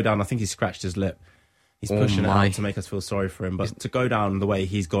 to go down, I think he scratched his lip. He's pushing it out to make us feel sorry for him. But to go down the way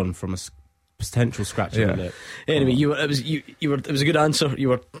he's gone from a potential scratch of the lip. Anyway, it was a good answer. You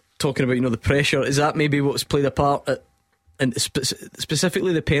were talking about the pressure. Is that maybe what's played a part and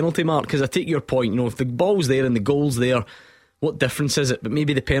specifically the penalty mark? Because I take your point. If the ball's there and the goal's there, what difference is it? But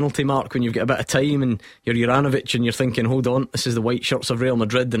maybe the penalty mark, when you've got a bit of time and you're Juranovic and you're thinking, hold on, this is the white shirts of Real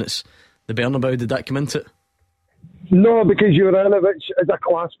Madrid and it's the Bernabeu. Did that come into it? No, because Juranovic is a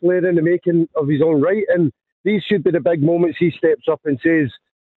class player in the making of his own right, and these should be the big moments he steps up and says,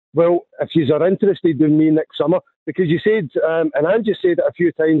 well, if you are interested in me next summer, because you said, and Ange said it a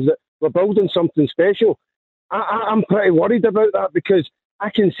few times, that we're building something special. I'm pretty worried about that, because I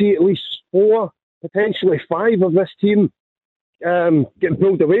can see at least 4, potentially 5 of this team getting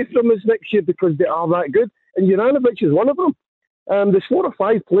pulled away from us next year because they are that good. And Juranovic is one of them. There's 4 or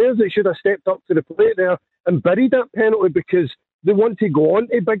 5 players that should have stepped up to the plate there and buried that penalty because they want to go on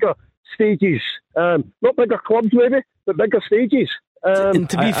to bigger stages. Not bigger clubs maybe, but bigger stages. And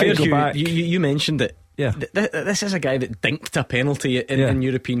to be fair, Hugh, you mentioned it. Yeah. This is a guy that dinked a penalty in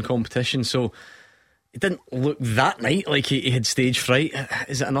European competition, so it didn't look that night like he had stage fright.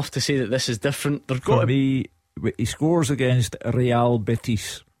 Is it enough to say that this is different? For me, he scores against Real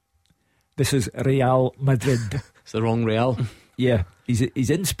Betis. This is Real Madrid. It's the wrong Real. Yeah, he's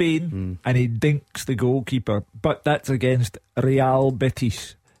in Spain and he dinks the goalkeeper, but that's against Real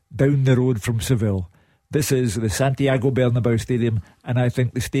Betis down the road from Seville. This is the Santiago Bernabeu Stadium, and I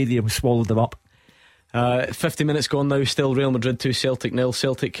think the stadium swallowed them up. 50 minutes gone now, still Real Madrid 2, Celtic 0.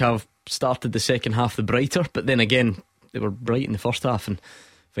 Celtic have started the second half the brighter, but then again they were bright in the first half and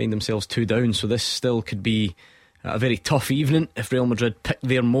find themselves 2 down, so this still could be a very tough evening if Real Madrid pick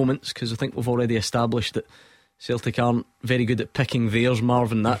their moments, because I think we've already established that Celtic aren't very good at picking theirs,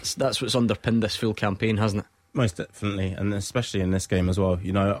 Marvin. That's what's underpinned this full campaign, hasn't it? Most definitely, and especially in this game as well.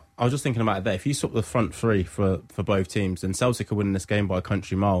 I was just thinking about it there. If you swap the front 3 for both teams, then Celtic are winning this game by a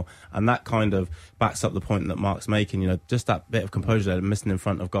country mile, and that kind of backs up the point that Mark's making. Just that bit of composure there, missing in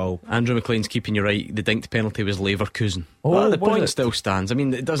front of goal. Andrew McLean's keeping you right. The dinked penalty was Leverkusen. Oh, the point still stands. I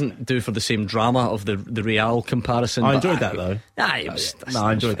mean, it doesn't do for the same drama of the Real comparison. I enjoyed that though.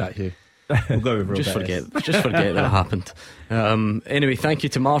 I enjoyed that, Hugh. We'll go with just forget that it happened. Anyway, thank you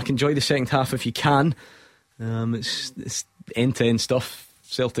to Mark. Enjoy the second half if you can. It's end-to-end stuff.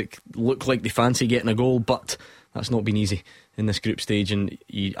 Celtic look like they fancy getting a goal, but that's not been easy in this group stage, and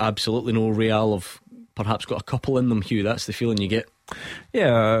you absolutely know Real have perhaps got a couple in them, Hugh. That's the feeling you get.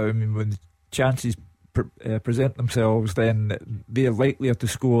 Yeah, I mean, when the chances present themselves, then they're likelier to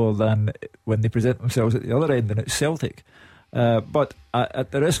score than when they present themselves at the other end, and it's Celtic. But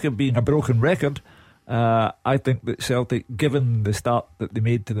at the risk of being a broken record, I think that Celtic, given the start that they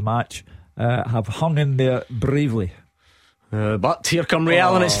made to the match, have hung in there bravely. But here come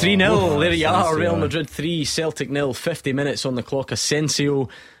Real, and it's 3-0. There you are, Real Madrid 3, Celtic 0. 50 minutes on the clock. Asensio,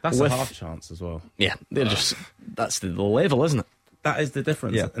 that's a half chance as well. Yeah, they're that's the level, isn't it? That is the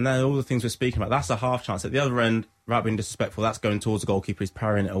difference. Yeah. And then all the things we're speaking about, that's a half chance. At the other end, without being disrespectful, that's going towards the goalkeeper. He's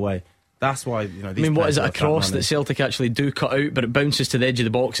parrying it away. That's why, these I mean, what is it, a cross that Celtic actually do cut out, but it bounces to the edge of the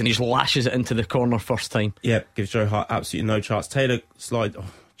box and he just lashes it into the corner first time? Yeah, gives Joe Hart absolutely no chance. Taylor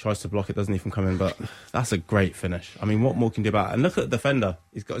tries to block it, doesn't even come in, but that's a great finish. I mean, what more can you do about it? And look at the defender.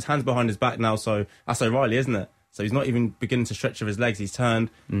 He's got his hands behind his back now, so that's O'Reilly, isn't it? So he's not even beginning to stretch of his legs. He's turned,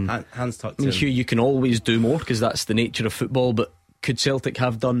 hands tucked in. Hugh, you can always do more because that's the nature of football, but could Celtic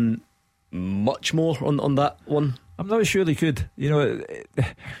have done much more on that one? I'm not sure they could.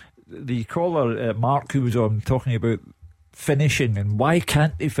 The caller, Mark, who was on talking about finishing and why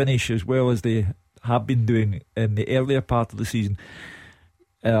can't they finish as well as they have been doing in the earlier part of the season.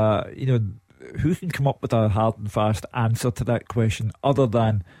 Who can come up with a hard and fast answer to that question other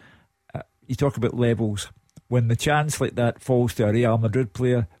than you talk about levels? When the chance like that falls to a Real Madrid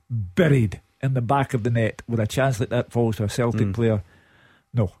player buried in the back of the net, when a chance like that falls to a Celtic player,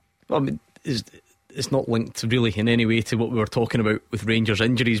 no. Well, I mean, it's not linked really in any way to what we were talking about with Rangers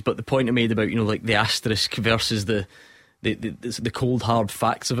injuries, but the point I made about like the asterisk versus the cold hard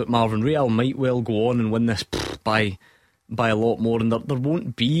facts of it, Marvin, Real might well go on and win this by a lot more, and there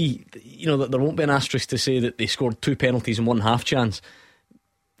won't be there won't be an asterisk to say that they scored 2 penalties and 1 half chance.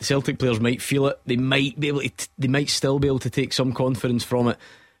 The Celtic players might feel it. They might be able to. They might still be able to take some confidence from it.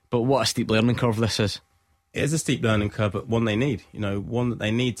 But what a steep learning curve this is. It is a steep learning curve, but one they need. One that they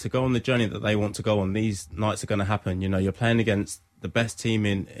need to go on the journey that they want to go on. These nights are going to happen. You're playing against the best team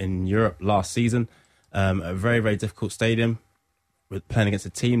in Europe last season, a very, very difficult stadium. We're playing against a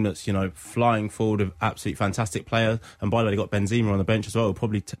team that's flying forward with absolutely fantastic players. And by the way, they got Benzema on the bench as well. Will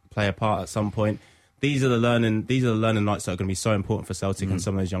probably play a part at some point. These are the learning nights that are going to be so important for Celtic and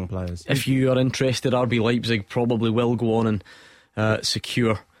some of those young players. If you are interested, RB Leipzig probably will go on and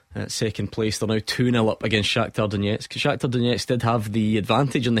secure second place. They're now 2-0 up against Shakhtar Donetsk. Shakhtar Donetsk did have the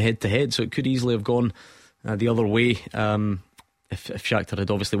advantage on the head-to-head, so it could easily have gone the other way if Shakhtar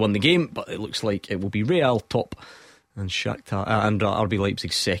had obviously won the game. But it looks like it will be Real top and Shakhtar and RB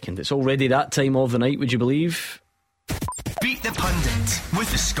Leipzig second. It's already that time of the night, would you believe? Beat the Pundit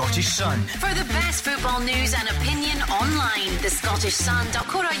with the Scottish Sun. For the best football news and opinion online,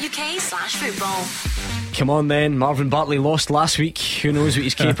 thescottishsun.co.uk/football. Come on then, Marvin Bartley lost last week. Who knows what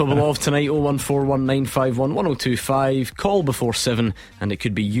he's capable of tonight? 01419511025. Call before 7 and it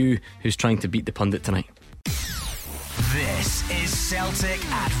could be you who's trying to beat the pundit tonight. This is Celtic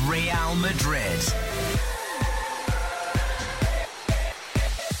at Real Madrid.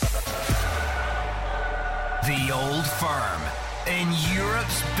 The Old Firm in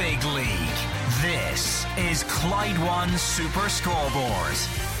Europe's big league. This is Clyde One Super Scoreboard.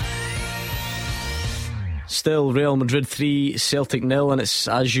 Still Real Madrid 3, Celtic 0, and it's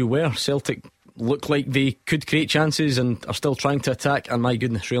as you were. Celtic look like they could create chances and are still trying to attack, and my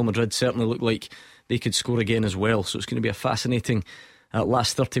goodness, Real Madrid certainly look like they could score again as well. So it's going to be a fascinating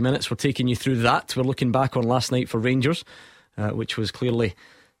last 30 minutes. We're taking you through that. We're looking back on last night for Rangers, which was clearly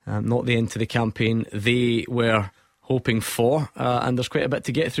not the end to the campaign they were hoping for, and there's quite a bit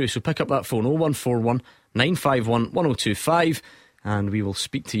to get through, so pick up that phone 0141 951 1025 and we will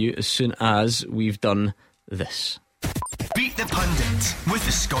speak to you as soon as we've done this. Beat the Pundit with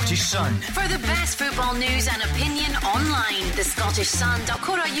the Scottish Sun. For the best football news and opinion online,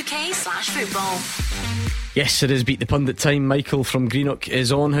 thescottishsun.co.uk/football. Yes, it is Beat the Pundit time. Michael from Greenock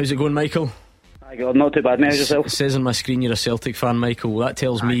is on. How's it going, Michael? Hi God, not too bad, mate. How's yourself? It says on my screen you're a Celtic fan, Michael. That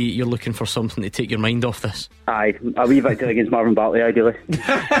tells me you're looking for something to take your mind off this. Aye, a wee victory against Marvin Bartley, ideally.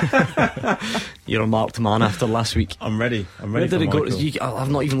 You're a marked man after last week. I'm ready. Where did it go? I've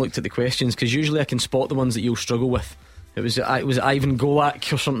not even looked at the questions, because usually I can spot the ones that you'll struggle with. It was Ivan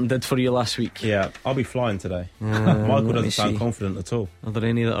Golak or something did for you last week. Yeah, I'll be flying today. Michael doesn't sound confident at all. Are there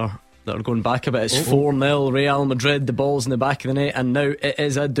any that are going back a bit? It's 4-0 Real Madrid, the ball's in the back of the net, and now it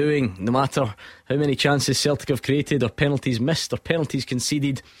is a doing. No matter how many chances Celtic have created, or penalties missed, or penalties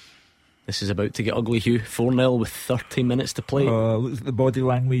conceded, this is about to get ugly, Hugh. 4-0 with 30 minutes to play. Look at the body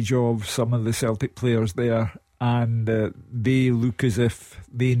language of some of the Celtic players there, and they look as if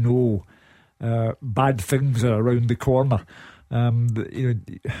they know bad things are around the corner.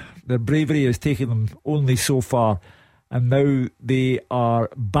 Their bravery has taken them only so far, and now they are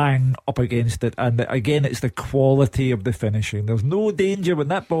bang up against it. And again, it's the quality of the finishing. There's no danger when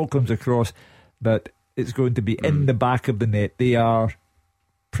that ball comes across that it's going to be in the back of the net. They are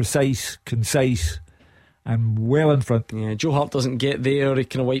precise, concise, and well in front. Yeah, Joe Hart doesn't get there. He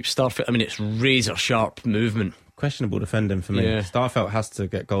kind of wipes Starfelt. I mean, it's razor sharp movement. Questionable defending for me. Yeah. Starfelt has to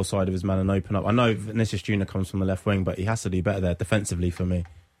get goal side of his man and open up. I know Vinicius Junior comes from the left wing, but he has to do better there defensively for me.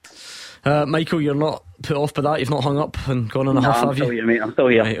 Michael, you're not put off by that? You've not hung up and gone on a huff, have you? I'm still here, mate. I'm still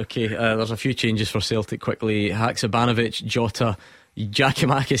here. Right, okay, there's a few changes for Celtic quickly. Haksabanovic, Jota,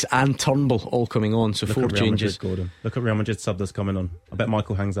 Giacomakis and Turnbull all coming on, so Look 4 at Real changes. Madrid, Gordon. Look at Real Madrid sub that's coming on. I bet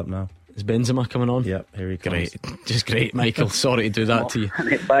Michael hangs up now. Is Benzema coming on? Yep, here he comes. Great, just great, Michael. Sorry to do that to you.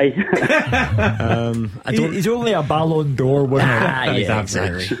 Bye. He's only a Ballon d'Or winner. Yeah,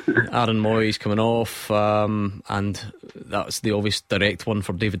 exactly. Aaron Moyes coming off, and that's the obvious direct one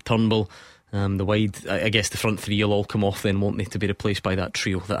for David Turnbull. The wide, I guess the front three will all come off then, won't they, to be replaced by that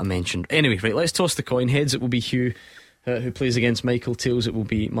trio that I mentioned. Anyway, right, let's toss the coin. Heads, it will be Hugh, who plays against Michael. Tails, it will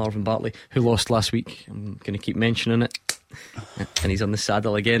be Marvin Bartley, who lost last week. I'm going to keep mentioning it. And he's on the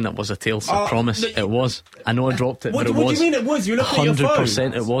saddle again. That was a tails, I promise. It was. I know I dropped it, but it was. What do you mean it was? You looked at your phone.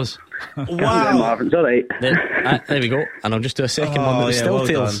 100% it was. Wow. Marvin's alright. There we go. And I'll just do a second one that was still well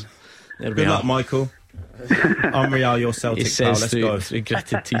tails. Good luck, Michael. I'm Real, you're Celtic. He says Let's go. through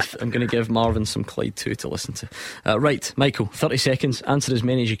gritted teeth. I'm going to give Marvin some Clyde 2 to listen to. Right, Michael, 30 seconds. Answer as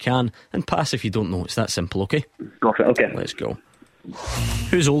many as you can and pass if you don't know. It's that simple, okay? Go for it, okay. Let's go.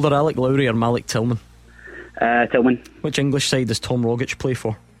 Who's older, Alec Lowry or Malik Tillman? Tillman. Which English side does Tom Rogic play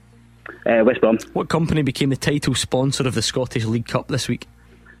for? West Brom. What company became the title sponsor of the Scottish League Cup this week?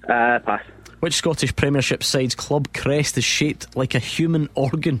 Pass. Which Scottish Premiership side's club crest is shaped like a human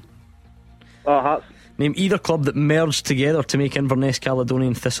organ? Hearts. Name either club that merged together to make Inverness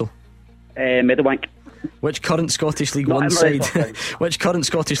Caledonian Thistle. Meadowbank. Which current Scottish League One side? Which current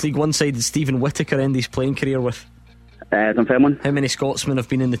Scottish League One side did Stephen Whittaker end his playing career with? Dunfermline. How many Scotsmen have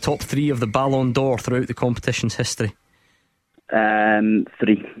been in the top 3 of the Ballon d'Or throughout the competition's history? 3.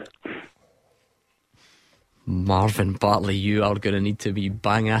 Marvin Bartley, you are going to need to be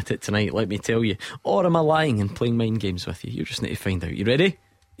bang at it tonight, let me tell you. Or am I lying and playing mind games with you? You just need to find out. You ready?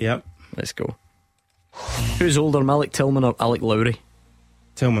 Yep. Let's go. Who's older, Malik Tillman or Alec Lowry?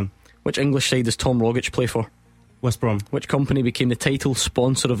 Tillman. Which English side does Tom Rogic play for? West Brom. Which company became the title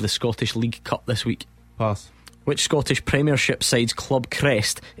sponsor of the Scottish League Cup this week? Pass. Which Scottish Premiership side's club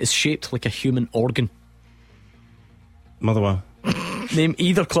crest is shaped like a human organ? Motherwell. Name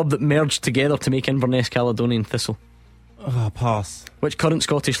either club that merged together to make Inverness Caledonian Thistle. Oh, pass. Which current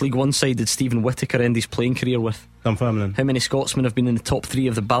Scottish League One side did Stephen Whittaker end his playing career with? Dunfermline. How many Scotsmen have been in the top 3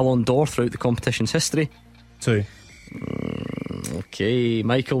 of the Ballon d'Or throughout the competition's history? 2. Okay,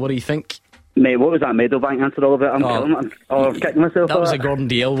 Michael, what do you think? Mate, what was that Meadowbank answer all about? I'm kicking myself. That was a Gordon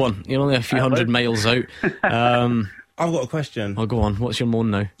Dalziel one. You're only a few hundred miles out. I've got a question. I'll go on. What's your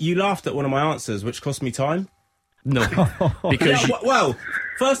moan now? You laughed at one of my answers, which cost me time. No, because well,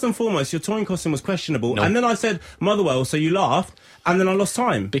 first and foremost, your touring costume was questionable, No. and then I said Motherwell, so you laughed, and then I lost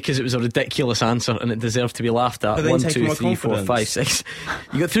time. Because it was a ridiculous answer and it deserved to be laughed at. But then 1, taking 2, my 3, 4, confidence. 5, 6.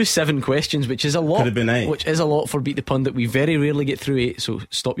 You got through 7 questions, which is a lot. Could have been 8. Which is a lot for Beat the Pundit. We very rarely get through 8, so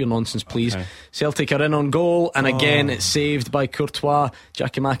stop your nonsense, please. Okay. Celtic are in on goal, and again it's saved by Courtois.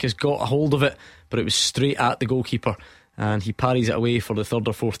 Giakoumakis got a hold of it, but it was straight at the goalkeeper, and he parries it away for the 3rd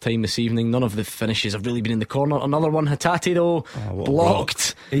or 4th time this evening. None of the finishes have really been in the corner. Another one, Hatate though, what a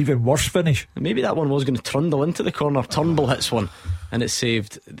blocked. Even worse finish. Maybe that one was going to trundle into the corner. Turnbull hits one, and it's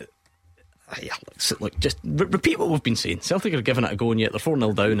saved. Yeah, look, just repeat what we've been saying. Celtic are giving it a go, and yet they're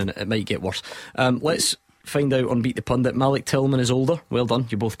 4-0 down, and it might get worse. Let's find out on Beat the Pundit. Malik Tillman is older. Well done,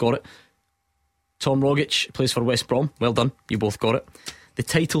 you both got it. Tom Rogic plays for West Brom. Well done, you both got it. The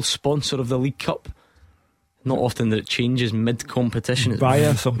title sponsor of the League Cup. Not often that it changes mid-competition.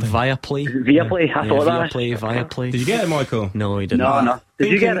 Via something. Viaplay. Viaplay, I thought that. Viaplay. Did you get it, Michael? No, he didn't. No.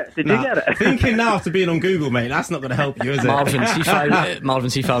 Did you get it? Did you get it? Thinking now after being on Google, mate, that's not going to help you, is it? Marvin,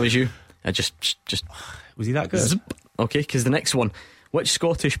 see if I was you. I just was he that good? Zip. Okay, because the next one. Which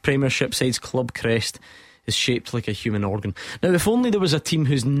Scottish Premiership side's club crest is shaped like a human organ? Now, if only there was a team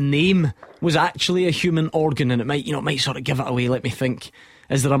whose name was actually a human organ, and it might sort of give it away. Let me think.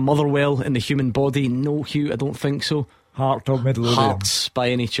 Is there a Motherwell in the human body? No, Hugh, I don't think so. Heart or Midlothian? Hearts, by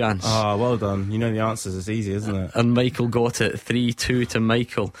any chance? Ah, well done. You know the answers. It's easy, isn't it? And Michael got it. 3-2 to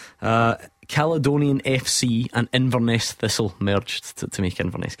Michael. Caledonian FC and Inverness Thistle merged to make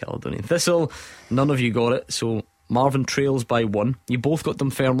Inverness Caledonian Thistle. None of you got it, so Marvin trails by 1. You both got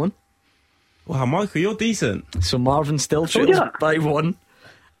Dunfermline. Wow, Michael, you're decent. So Marvin still trails by 1.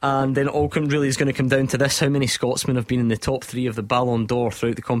 And then all really is going to come down to this: how many Scotsmen have been in the top 3 of the Ballon d'Or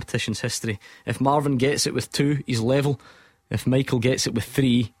throughout the competition's history? If Marvin gets it with 2, he's level. If Michael gets it with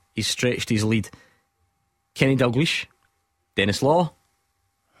 3, he's stretched his lead. Kenny Dalglish, Dennis Law,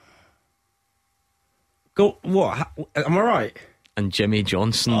 Go. What? Am I right? and Jimmy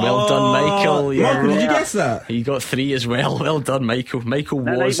Johnson. Well done, Michael. Michael, did you guess that? You got 3 as well. Well done, Michael. Michael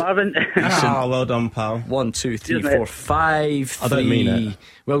was Marvin. Well done, pal. 1, 2, 3, Cheers, 4, 5, 3. I don't mean it.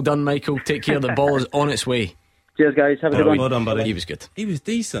 Well done, Michael. Take care. The ball is on its way. Cheers, guys. Have a good one. Well done, buddy. He was good. He was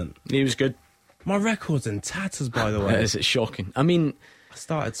decent. He was good. My record's in tatters, by the way. Is it shocking? I mean, I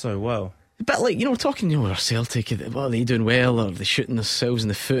started so well. but like, we're talking, our Celtic, what are they doing well? Or are they shooting themselves in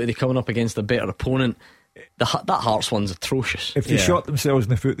the foot? Are they coming up against a better opponent? That Hearts one's atrocious. If they shot themselves in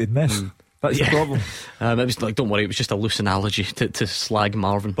the foot, they'd miss. That's the problem. It was like, don't worry, it was just a loose analogy to slag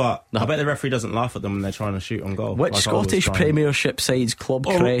Marvin. But I bet the referee doesn't laugh at them when they're trying to shoot on goal. Which like I was Scottish trying. Premiership side's club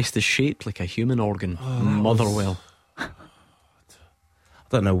crest is shaped like a human organ? Motherwell. I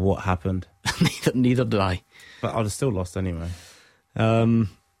don't know what happened, neither do I. but I'd have still lost anyway.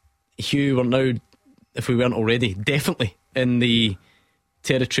 Hugh, we're now, if we weren't already, definitely in the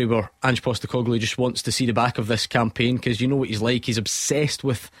territory where Ange Postecoglou just wants to see the back of this campaign, because you know what he's like. He's obsessed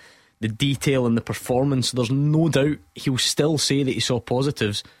with the detail and the performance. There's no doubt he'll still say that he saw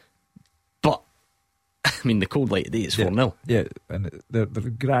positives, but I mean, the cold light today is 4-0. Yeah, and they're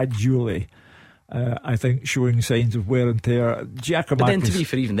gradually, I think, showing signs of wear and tear. But then, to be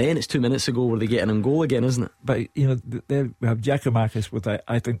fair, even then, it's 2 minutes ago where they get an own goal again, isn't it? But you know, there we have Giakoumakis with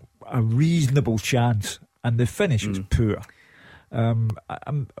I think a reasonable chance, and the finish was poor.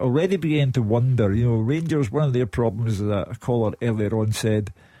 I'm already beginning to wonder. You know, Rangers, one of their problems, as a caller earlier on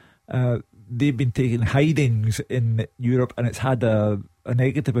said, they've been taking hidings in Europe, and it's had a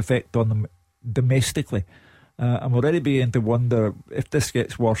negative effect on them domestically. I'm already beginning to wonder, if this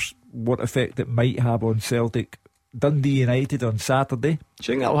gets worse, what effect it might have on Celtic. Dundee United on Saturday. Do you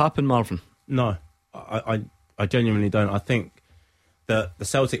think that will happen, Marvin? No, I genuinely don't. I think that the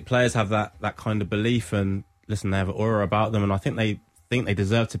Celtic players have that kind of belief, and listen, they have an aura about them, and I think they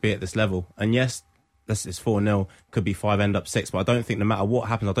deserve to be at this level. And yes, this is 4-0, could be 5, end up 6, but I don't think no matter what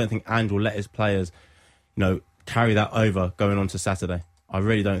happens, I don't think Ange will let his players, carry that over going on to Saturday. I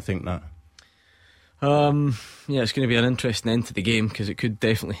really don't think that. Yeah, it's going to be an interesting end to the game, because it could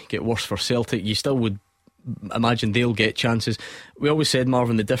definitely get worse for Celtic. You still would imagine they'll get chances. We always said,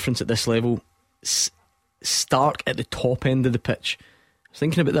 Marvin, the difference at this level, Stark at the top end of the pitch. I was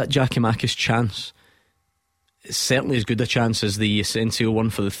thinking about that Giakoumakis chance. It's certainly as good a chance as the Asensio one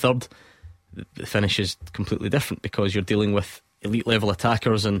for the third. the finish is completely different because you're dealing with elite level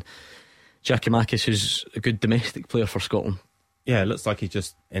attackers, and Giakoumakis, who's a good domestic player for Scotland. Yeah, it looks like he's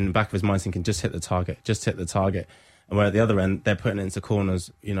just in the back of his mind thinking, just hit the target. And where at the other end, they're putting it into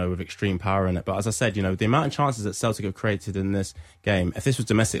corners, with extreme power in it. But as I said, the amount of chances that Celtic have created in this game, if this was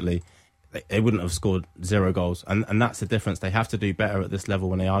domestically, they wouldn't have scored 0 goals. And that's the difference. They have to do better at this level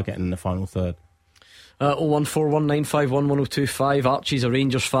when they are getting in the final third. 01419511025. Archie's a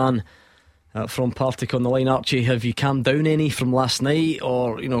Rangers fan from Partick on the line. Archie, have you calmed down any from last night,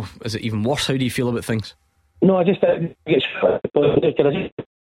 or is it even worse? How do you feel about things? No, I just down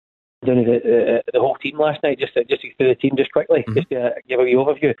the whole team last night, just to go through the team just quickly, just to give a wee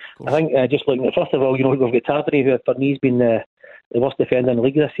overview. I think just looking at, first of all, we've got Tavernier, who for me has been the worst defender in the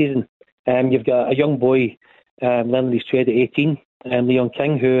league this season. You've got a young boy learning his trade at 18, Leon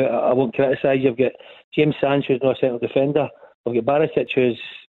King, who I won't criticise. You've got James Sands, who's not a central defender. We've got Barisic, who's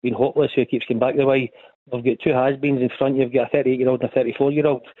been hopeless, who keeps coming back the way. We've got two has-beens in front. You've got a 38-year-old and a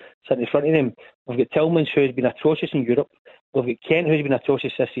 34-year-old sitting in front of them. We've got Tillmans, who's been atrocious in Europe. We've got Kent, who's been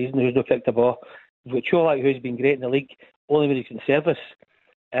atrocious this season, who's not kicked a ball. We've got Cholak, who's been great in the league, only when he's in service.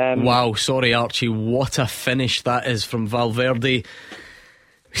 Wow, sorry Archie, what a finish that is from Valverde.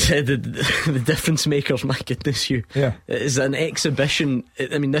 We said the difference makers, my goodness, it is an exhibition.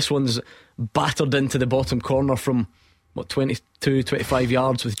 I mean, this one's battered into the bottom corner from 22, 25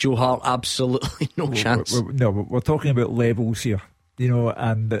 yards with Joe Hart, absolutely no chance. We're talking about levels here,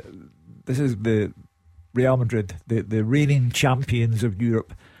 and this is the Real Madrid, the reigning champions of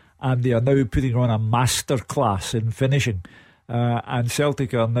Europe, and they are now putting on a masterclass in finishing, and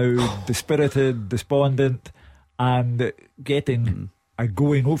Celtic are now dispirited, despondent, and getting a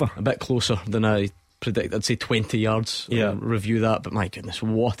going over. A bit closer than I predict. I'd say 20 yards. Review that, but my goodness,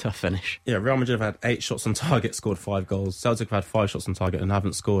 what a finish. Yeah, Real Madrid have had 8 shots on target, scored 5 goals. Celtic have had 5 shots on target and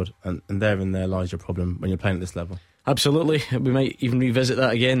haven't scored, and therein there lies your problem when you're playing at this level. Absolutely. We might even revisit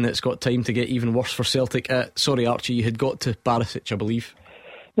that again. It's got time to get even worse for Celtic. Sorry Archie, you had got to Barisic, I believe.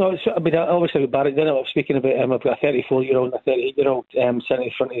 No, obviously with Barisic, I was speaking about him. I've got a 34-year-old and a 38-year-old sitting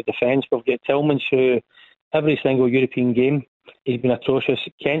in front of the defence. We've got Tillmans, who every single European game he's been atrocious.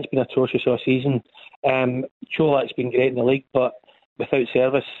 Kent's been atrocious all season. Cholak's been great in the league, but without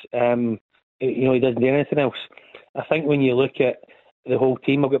service, he doesn't do anything else. I think when you look at the whole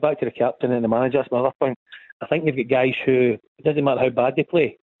team, I'll get back to the captain and the manager, that's my other point. I think you've got guys who, it doesn't matter how bad they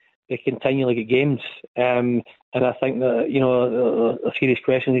play, they continually get games. And I think that, a serious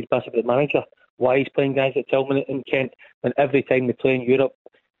question needs to pass about the manager. Why he's playing guys like Tillman and Kent when every time they play in Europe,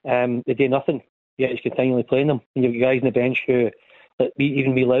 they do nothing, yet he's continually playing them. And you've got guys on the bench who,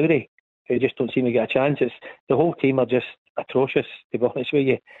 even me Lowry, who just don't seem to get a chance. The whole team are just atrocious, to be honest with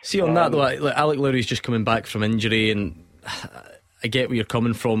you. See, on that though, Alec Lowry's just coming back from injury, and I get where you're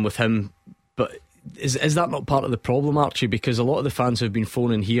coming from with him, but is that not part of the problem, Archie? Because a lot of the fans who've been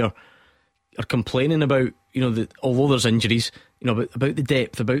phoning here are complaining about, although there's injuries, about the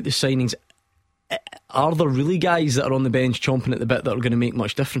depth, about the signings. Are there really guys that are on the bench chomping at the bit that are going to make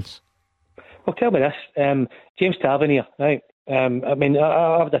much difference? Well, tell me this, James Tavernier, right? I've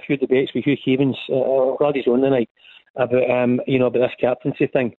had a few debates with Hugh Keevins, glad he's on tonight, about this captaincy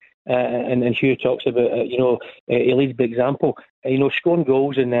thing. And Hugh talks about, he leads by example. Scoring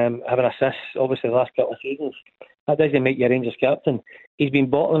goals and having assists, obviously, the last couple of seasons, that doesn't make you a Rangers captain. He's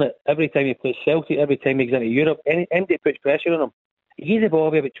been bottling it every time he plays Celtic, every time he goes into Europe. Anybody puts pressure on him, he gives the ball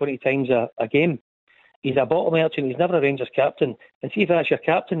away about 20 times a game. He's a bottle merchant, he's never a Rangers captain. And see if that's your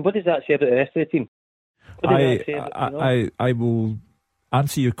captain, what does that say about the rest of the team? I will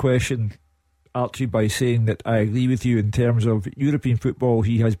answer your question, Archie, by saying that I agree with you in terms of European football.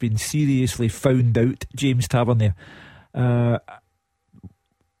 He has been seriously found out, James Tavernier.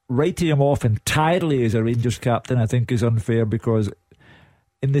 Writing him off entirely as a Rangers captain, I think, is unfair, because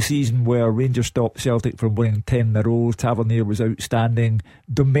in the season where Rangers stopped Celtic from winning 10 in a row, Tavernier was outstanding.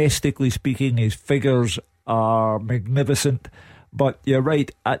 Domestically speaking, his figures are magnificent. But you're right,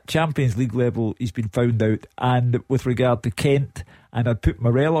 at Champions League level, he's been found out. And with regard to Kent, and I'd put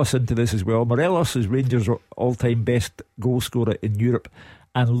Morelos into this as well. Morelos is Rangers' all-time best goal scorer in Europe.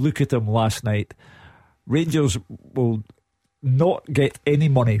 And look at him last night. Rangers will not get any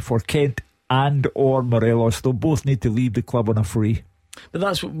money for Kent and or Morelos. They'll both need to leave the club on a free. But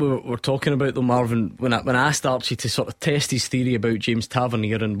that's what we're talking about though, Marvin. When I asked Archie to sort of test his theory about James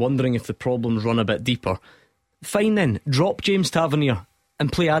Tavernier and wondering if the problems run a bit deeper, fine then, drop James Tavernier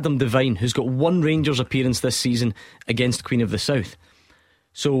and play Adam Devine, who's got one Rangers appearance this season against Queen of the South.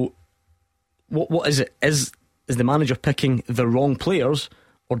 So what is it? Is the manager picking the wrong players,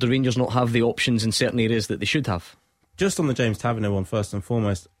 or do Rangers not have the options in certain areas that they should have? Just on the James Tavernier one, first and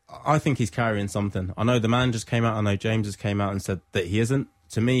foremost, I think he's carrying something. I know the man just came out, I know James has came out and said that he isn't.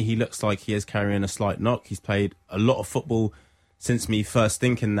 To me, he looks like he is carrying a slight knock. He's played a lot of football since me first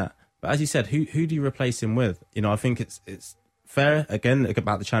thinking that. But as you said, who do you replace him with? You know, I think it's fair, again,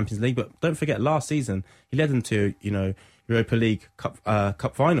 about the Champions League, but don't forget last season, he led them to, you know, Europa League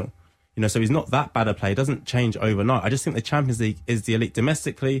Cup final. You know, so he's not that bad a player. It doesn't change overnight. I just think the Champions League is the elite.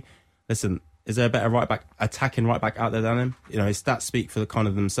 Domestically, listen, is there a better attacking right back out there than him? You know, his stats speak for the kind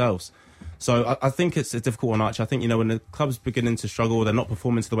of themselves. So I think it's a difficult one, Archie. I think, you know, when the club's beginning to struggle, they're not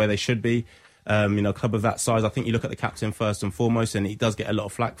performing to the way they should be. You know, a club of that size, I think you look at the captain first and foremost, and he does get a lot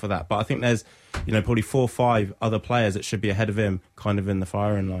of flack for that. But I think there's, you know, probably 4 or 5 other players that should be ahead of him, kind of in the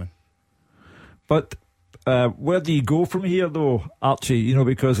firing line. But where do you go from here, though, Archie? You know,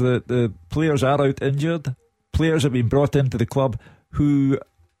 because the players are out injured. Players have been brought into the club who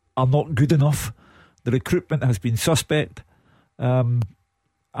are not good enough. The recruitment has been suspect.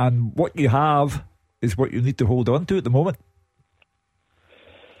 And what you have is what you need to hold on to at the moment.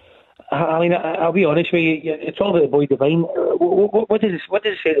 I mean, I'll be honest with you. It's all about the boy Devine. What does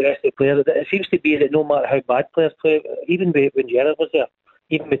it say to the rest of the players? It seems to be that no matter how bad players play, even when Gerrard was there,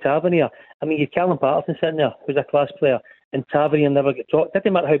 even with Tavernier, I mean, you Callum Patterson sitting there, who's a class player, and Tavernier never get talked.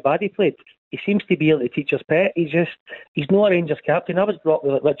 Didn't matter how bad he played. He seems to be able to teach us pet. He's not a Rangers captain. I was brought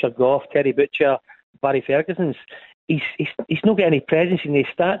with Richard Gough, Terry Butcher, Barry Ferguson's. He's not got any presence, he's no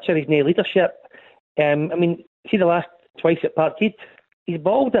stature, he's no leadership. I mean, see the last twice at Parkhead, he's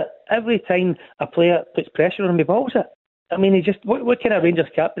balled it. Every time a player puts pressure on him, he balls it. I mean, he just what kind of Rangers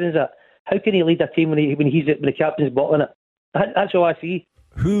captain is that? How can he lead a team when the captain's bottling it? That's all I see.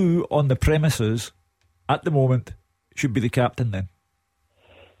 Who on the premises at the moment should be the captain then?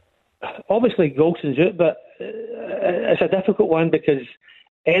 Obviously, Golson's out, but it's a difficult one because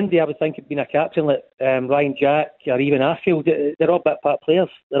Andy, I would think, had been a captain like Ryan Jack or even Arfield. They're all bit part players.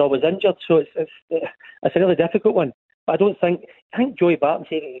 They're always injured, so it's a really difficult one. But I think Joey Barton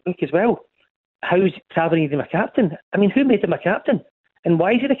said in his book as well. How's Tavernier even a captain? I mean, who made him a captain? And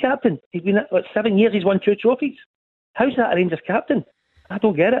why is he the captain? He's been 7 years. He's won 2 trophies. How's that a Rangers captain? I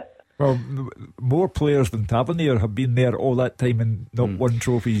don't get it. Well, more players than Tavernier have been there all that time and not won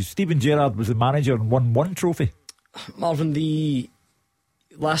trophies. Steven Gerrard was the manager and won 1 trophy. Marvin,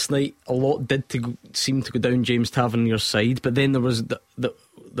 last night a lot did seem to go down James Tavernier's side, but then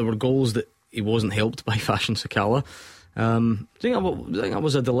there were goals that he wasn't helped by Fashion Sakala. Do you think that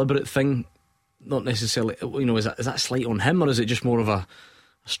was a deliberate thing? Not necessarily, you know, is that slight on him, or is it just more of a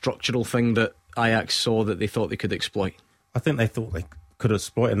structural thing that Ajax saw that they thought they could exploit? I think they thought they could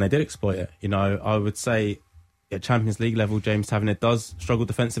exploit it, and they did exploit it. You know, I would say at Champions League level, James Tavernier does struggle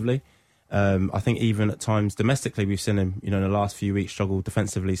defensively. I think even at times domestically, we've seen him, you know, in the last few weeks struggle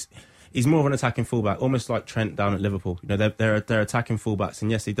defensively. He's more of an attacking fullback, almost like Trent down at Liverpool. You know, they're attacking fullbacks,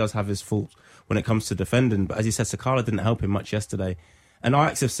 and yes, he does have his faults when it comes to defending. But as you said, Sakala didn't help him much yesterday, and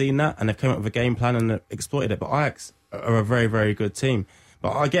Ajax have seen that, and they've come up with a game plan and exploited it. But Ajax are a very, very good team.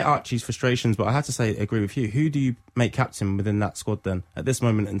 But I get Archie's frustrations, but I have to say, I agree with you. Who do you make captain within that squad then at this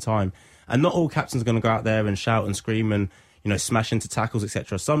moment in time? And not all captains are going to go out there and shout and scream and, you know, smash into tackles,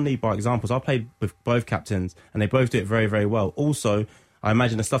 etc. Some lead by examples. I played with both captains, and they both do it very, very well. Also, I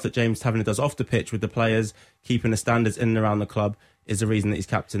imagine the stuff that James Tavernier does off the pitch with the players, keeping the standards in and around the club, is the reason that he's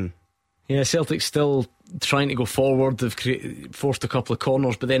captain. Yeah, Celtic's still trying to go forward. They've forced a couple of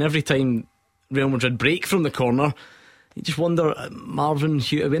corners, but then every time Real Madrid break from the corner, you just wonder, Marvin,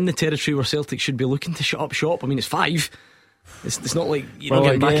 in the territory where Celtic should be looking to shut up shop. I mean, it's 5. It's not like you're not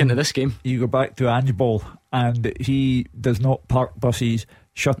getting back into this game. You go back to Ange Ball, and he does not park buses,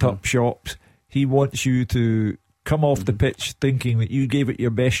 shut up shops. He wants you to come off the pitch thinking that you gave it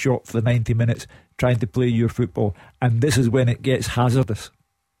your best shot for the 90 minutes, trying to play your football, and this is when it gets hazardous.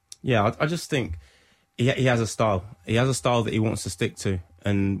 Yeah, I just think he has a style. He has a style that he wants to stick to,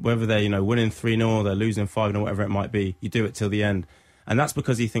 and whether they're, you know, winning 3-0 or they're losing 5-0, whatever it might be, you do it till the end. And that's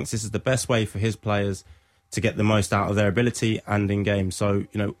because he thinks this is the best way for his players to get the most out of their ability and in game. So,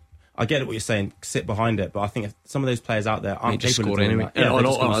 you know, I get what you're saying, sit behind it, but I think if some of those players out there aren't capable of doing anyway.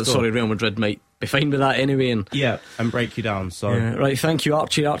 that. Sorry, Real Madrid might be fine with that anyway, and break you down. So right, thank you,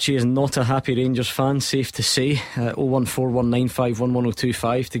 Archie. Archie is not a happy Rangers fan, safe to say.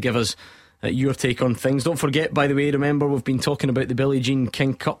 01419511025 to give us your take on things. Don't forget, by the way, remember we've been talking about the Billie Jean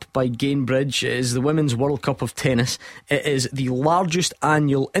King Cup by Gainbridge. It is the Women's World Cup of Tennis. It is the largest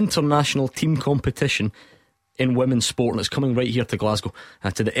annual international team competition in women's sport, and it's coming right here to Glasgow,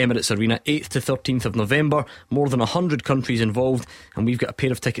 to the Emirates Arena, 8th to 13th of November. More than 100 countries involved, and we've got a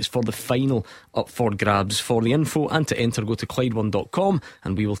pair of tickets for the final up for grabs. For the info and to enter, go to Clyde1.com,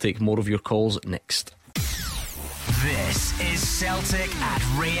 and we will take more of your calls next. This is Celtic at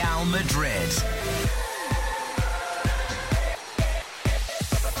Real Madrid.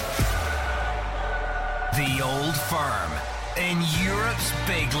 The Old Firm in Europe's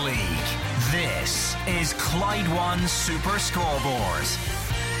big league. This is Clyde One Super Scoreboard.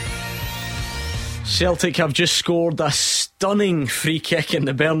 Celtic have just scored a stunning free kick in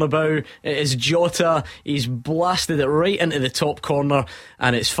the Bernabeu. It is Jota. He's blasted it right into the top corner,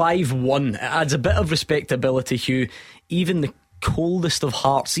 and it's 5-1. It adds a bit of respectability, Hugh. Even the coldest of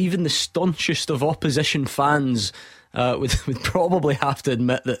hearts, even the staunchest of opposition fans would probably have to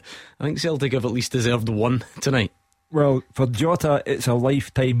admit that I think Celtic have at least deserved one tonight. Well, for Jota, it's a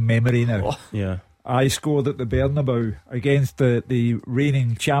lifetime memory now. Oh. Yeah. I scored at the Bernabeu against the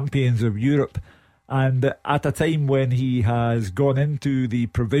reigning champions of Europe, and at a time when he has gone into the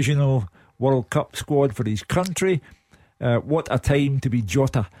provisional World Cup squad for his country. What a time to be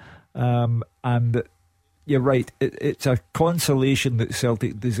Jota. And you're right, it's a consolation that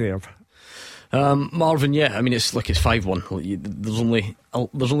Celtic deserve. Marvin, yeah, I mean it's 5-1.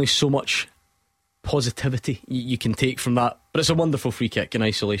 There's only so much positivity you can take from that, but it's a wonderful free kick in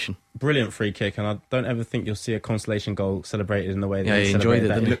isolation. Brilliant free kick, and I don't ever think you'll see a consolation goal celebrated in the way that he he enjoyed celebrated it.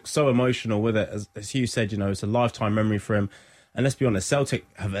 that. He looked so emotional with it, as Hugh said. It's a lifetime memory for him. And let's be honest, Celtic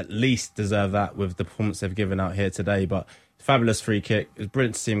have at least deserved that with the performance they've given out here today. But fabulous free kick. It was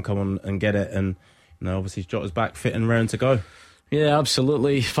brilliant to see him come on and get it, and obviously Jota's back fit and raring to go. Yeah,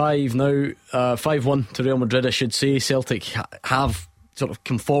 absolutely. 5-1 to Real Madrid, I should say. Celtic have sort of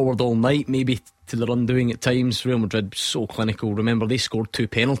come forward all night, maybe to their undoing at times. Real Madrid so clinical. Remember, they scored 2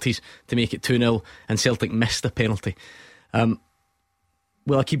 penalties to make it 2-0, and Celtic missed a penalty.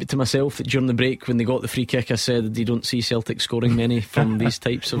 Will I keep it to myself that during the break when they got the free kick I said you don't see Celtic scoring many from these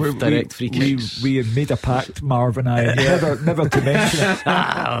types of direct free kicks? We had made a pact, Marv and I, never to mention it.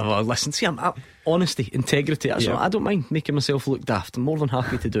 Well, listen, see, I'm honesty, integrity, that's all. I don't mind making myself look daft. I'm more than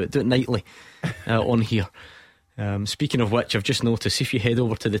happy to do it nightly on here. Speaking of which, I've just noticed if you head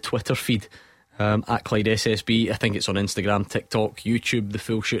over to the Twitter feed at Clyde SSB, I think it's on Instagram, TikTok, YouTube, the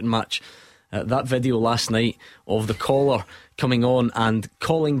full shooting match, that video last night of the caller coming on and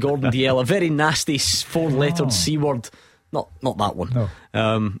calling Gordon Dalziel a very nasty 4-lettered C word. Not that one.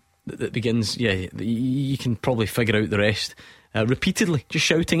 No. That begins, you can probably figure out the rest. Repeatedly, just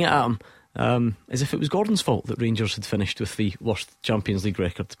shouting it at him, as if it was Gordon's fault that Rangers had finished with the worst Champions League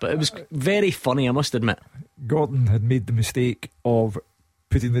record. But it was very funny, I must admit. Gordon had made the mistake of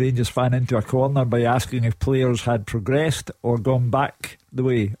putting the Rangers fan into a corner by asking if players had progressed or gone back the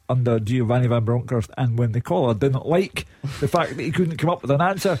way under Giovanni Van Bronckhorst, and when the caller didn't like the fact that he couldn't come up with an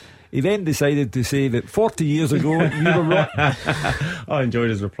answer, he then decided to say that 40 years ago you were wrong. I enjoyed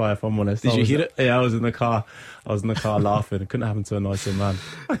his reply, if I'm honest. Did you hear it? Yeah, I was in the car laughing. It couldn't happen to a nicer man.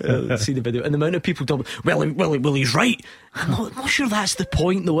 See the video, and the amount of people talking, well, he's right. I'm not sure that's the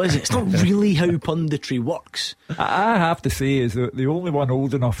point though, is it? It's not really how punditry works. I have to say, is the only one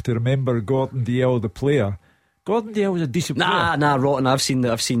old enough to remember Gordon Dalziel the player. Gordon Dalziel was a decent player. Nah, rotten. I've seen the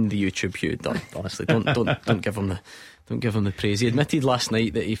YouTube. Hugh, honestly, don't give him the praise. He admitted last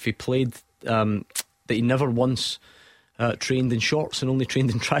night that if he played, that he never once trained in shorts and only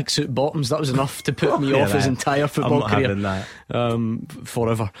trained in tracksuit bottoms. That was enough to put me off his entire football career.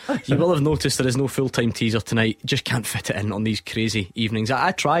 Forever. You will have noticed there is no full-time teaser tonight. Just can't fit it in on these crazy evenings.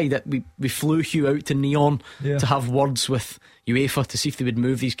 I tried it. We flew Hugh out to Neon to have words with UEFA to see if they would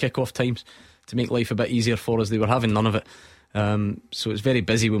move these kick-off times to make life a bit easier for us. They were having none of it. So it's very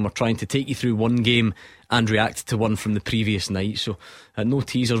busy when we're trying to take you through one game and react to one from the previous night. So no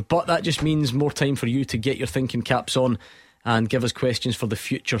teasers, but that just means more time for you to get your thinking caps on and give us questions for the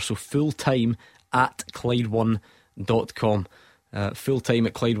future. So full time at Clyde1.com. Full time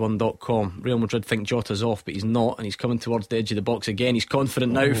at Clyde1.com. Real Madrid think Jota's off, but he's not, and he's coming towards the edge of the box again. He's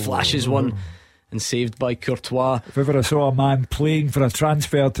confident now, flashes one and saved by Courtois. If ever I saw a man playing for a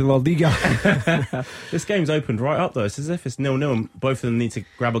transfer to La Liga. This game's opened right up though. It's as if it's 0-0 and both of them need to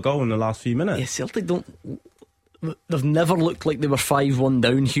grab a goal in the last few minutes. Yeah, Celtic they've never looked like they were 5-1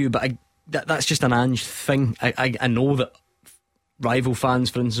 down, Hugh, but that's just an Ange thing. I know that rival fans,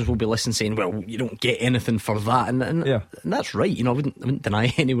 for instance, will be listening saying, well, you don't get anything for that, and that's right. I wouldn't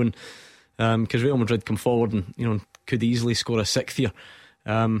deny anyone, because Real Madrid come forward and could easily score a sixth here.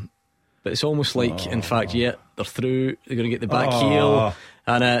 But it's almost like, in fact, they're through. They're going to get the back heel,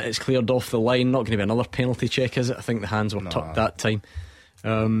 and it's cleared off the line. Not going to be another penalty check, is it? I think the hands were tucked that time.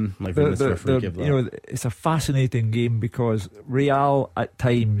 It's a fascinating game because Real at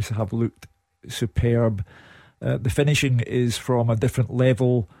times have looked superb. The finishing is from a different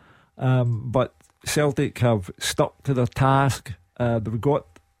level, but Celtic have stuck to their task. They've got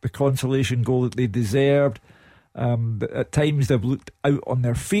the consolation goal that they deserved. At times they've looked out on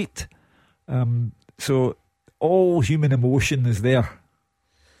their feet. So all human emotion is there.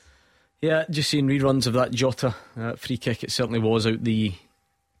 Yeah, just seeing reruns of that Jota free kick. It certainly was out the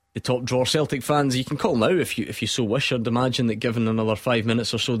top drawer. Celtic fans, you can call now if you so wish. I'd imagine that given another 5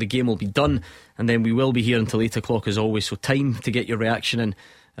 minutes or so, the game will be done, and then we will be here until 8 o'clock as always. So time to get your reaction in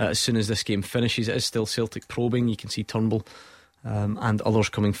as soon as this game finishes. It is still Celtic probing. You can see Turnbull and others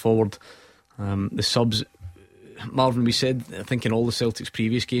coming forward. The subs, Marvin, we said, I think in all the Celtic's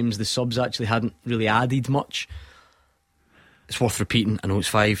previous games, the subs actually hadn't really added much. It's worth repeating. I know it's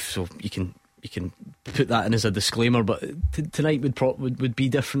 5, so you can put that in as a disclaimer, but tonight would be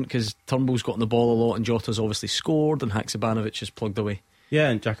different because Turnbull's gotten the ball a lot and Jota's obviously scored and Haksabanovic has plugged away. Yeah,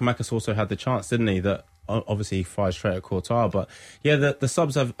 and Giakoumakis also had the chance, didn't he? That obviously he fired straight at Courtois, but yeah, the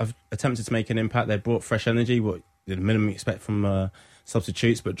subs have attempted to make an impact. They brought fresh energy, what the minimum you expect from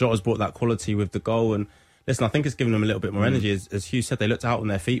substitutes, but Jota's brought that quality with the goal. And listen, I think it's given them a little bit more energy. As Hugh said, they looked out on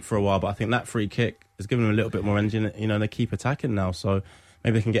their feet for a while, but I think that free kick has given them a little bit more energy. And, you know, they keep attacking now, so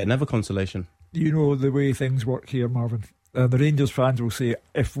maybe they can get another consolation. You know the way things work here, Marvin. The Rangers fans will say,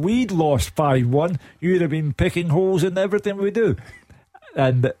 if we'd lost 5-1, you'd have been picking holes in everything we do.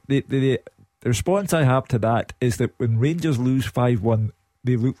 And the response I have to that is that when Rangers lose 5-1,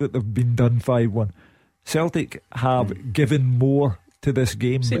 they look like they've been done 5-1. Celtic have given more to this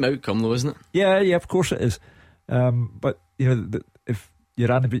game. Same outcome though, isn't it? Yeah, of course it is. But you know, if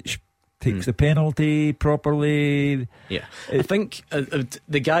Juranovic takes the penalty properly, yeah, I think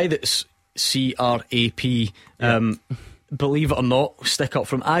the guy that's CRAP, believe it or not, stick up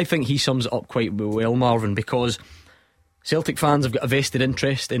from. I think he sums it up quite well, Marvin, because Celtic fans have got a vested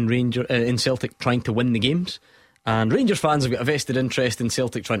interest in Celtic trying to win the games, and Rangers fans have got a vested interest in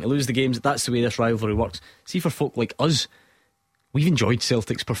Celtic trying to lose the games. That's the way this rivalry works. See, for folk like us, we've enjoyed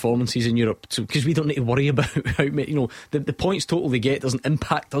Celtic's performances in Europe because we don't need to worry about how many, the points total they get doesn't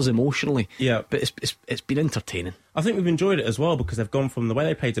impact us emotionally. Yeah, but it's been entertaining. I think we've enjoyed it as well because they've gone from the way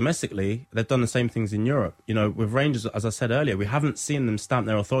they play domestically, they've done the same things in Europe. You know, with Rangers, as I said earlier, we haven't seen them stamp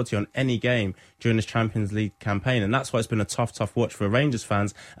their authority on any game during this Champions League campaign, and that's why it's been a tough watch for Rangers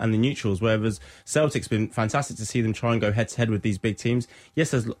fans and the neutrals, whereas Celtic's been fantastic to see them try and go head-to-head with these big teams.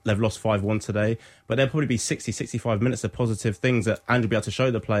 Yes, they've lost 5-1 today, but there'll probably be 60-65 minutes of positive things that Andrew will be able to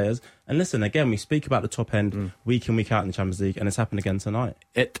show the players. And listen, again, we speak about the top end week in, week out in the Champions League, and it's happened again tonight.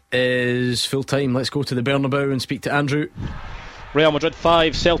 It is full time. Let's go to the Bernabeu and speak to Andrew. Real Madrid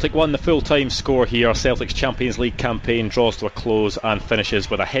 5, Celtic 1, the full-time score here. Celtic's Champions League campaign draws to a close and finishes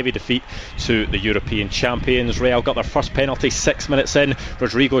with a heavy defeat to the European champions. Real got their first penalty 6 minutes in.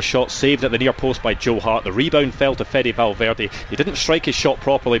 Rodrigo's shot saved at the near post by Joe Hart. The rebound fell to Fede Valverde. He didn't strike his shot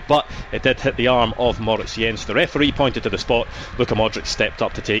properly, but it did hit the arm of Moritz Jens. The referee pointed to the spot. Luka Modric stepped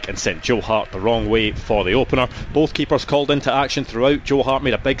up to take and sent Joe Hart the wrong way for the opener. Both keepers called into action throughout. Joe Hart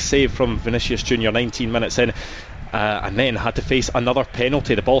made a big save from Vinicius Junior 19 minutes in. And then had to face another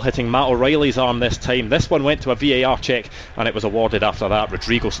penalty, the ball hitting Matt O'Reilly's arm this time. This one went to a VAR check and it was awarded after that.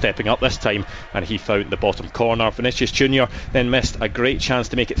 Rodrigo stepping up this time and he found the bottom corner. Vinicius Junior then missed a great chance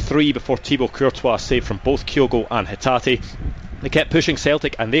to make it 3 before Thibaut Courtois saved from both Kyogo and Hatate. They kept pushing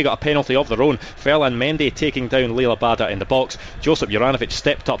Celtic and they got a penalty of their own. Ferland Mendy taking down Leila Bada in the box. Josip Juranovic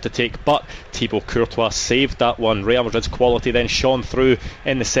stepped up to take, but Thibaut Courtois saved that one. Real Madrid's quality then shone through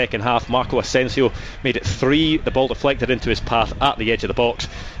in the second half. Marco Asensio made it 3. The ball deflected into his path at the edge of the box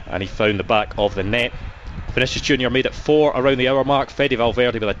and he found the back of the net. Vinicius Junior made it 4 around the hour mark. Fede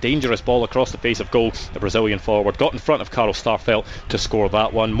Valverde with a dangerous ball across the face of goal. The Brazilian forward got in front of Carlos Starfelt to score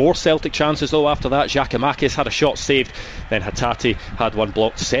that one. More Celtic chances though after that. Giakoumakis had a shot saved, then Hatate had one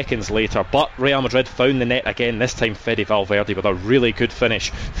blocked seconds later, but Real Madrid found the net again, this time Fede Valverde with a really good finish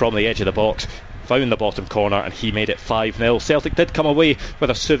from the edge of the box. Found the bottom corner and he made it 5-0. Celtic did come away with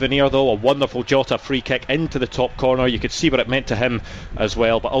a souvenir though, a wonderful Jota free kick into the top corner. You could see what it meant to him as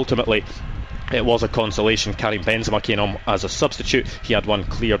well, but ultimately it was a consolation. Karim Benzema came on as a substitute. He had one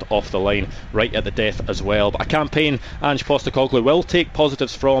cleared off the line right at the death as well. But a campaign Ange Postecoglou will take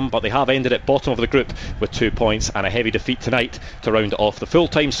positives from, but they have ended at bottom of the group with 2 points and a heavy defeat tonight to round it off. The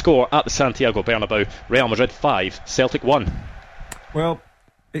full-time score at the Santiago Bernabeu: Real Madrid 5, Celtic 1. Well,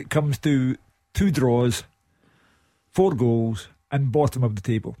 it comes to 2 draws, 4 goals and bottom of the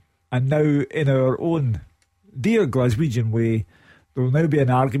table. And now in our own dear Glaswegian way, there will now be an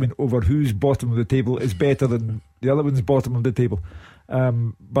argument over whose bottom of the table is better than the other one's bottom of the table.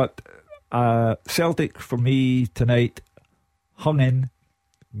 But Celtic, for me, tonight, hung in,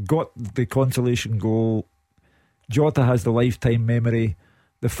 got the consolation goal. Jota has the lifetime memory.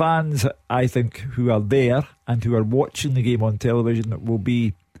 The fans, I think, who are there and who are watching the game on television will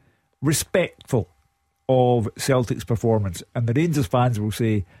be respectful of Celtic's performance. And the Rangers fans will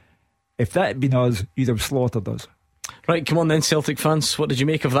say, if that had been us, you'd have slaughtered us. Right, come on then, Celtic fans. What did you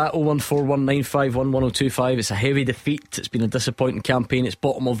make of that? 01419511025. It's a heavy defeat. It's been a disappointing campaign. It's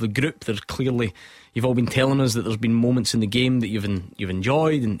bottom of the group. There's clearly, you've all been telling us that there's been moments in the game that you've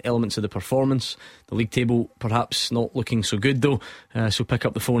enjoyed and elements of the performance. The league table perhaps not looking so good though. So pick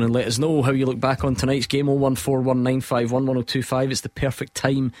up the phone and let us know how you look back on tonight's game. 01419511025. It's the perfect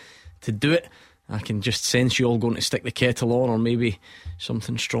time to do it. I can just sense you all going to stick the kettle on, or maybe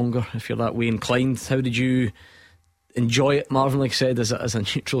something stronger if you're that way inclined. How did you enjoy it, Marvin? Like I said, as a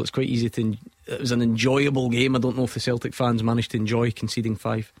neutral, it's quite easy to. It was an enjoyable game. I don't know if the Celtic fans managed to enjoy conceding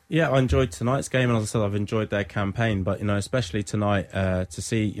 5. Yeah, I enjoyed tonight's game, and as I said, I've enjoyed their campaign. But especially tonight, to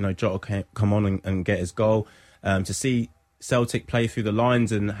see Jota come on and get his goal, to see Celtic play through the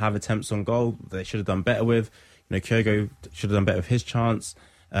lines and have attempts on goal they should have done better with. Kyogo should have done better with his chance.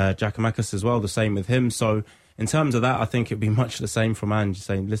 Giakoumakis as well, the same with him. So in terms of that, I think it'd be much the same from Ange,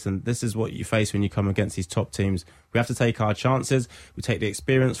 saying, listen, this is what you face when you come against these top teams. We have to take our chances. We take the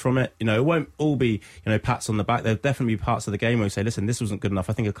experience from it. It won't all be, pats on the back. There'll definitely be parts of the game where we say, listen, this wasn't good enough.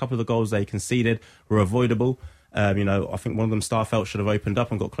 I think a couple of the goals they conceded were avoidable. I think one of them, Starfelt, should have opened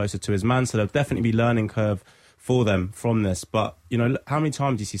up and got closer to his man. So there'll definitely be learning curve for them from this. But, how many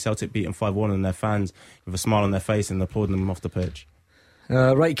times do you see Celtic beating 5-1 and their fans with a smile on their face and applauding them off the pitch?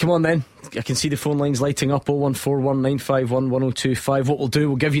 Right, come on then. I can see the phone lines lighting up. 01419511025. What we'll do,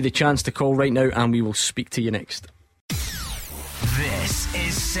 we'll give you the chance to call right now, and we will speak to you next. This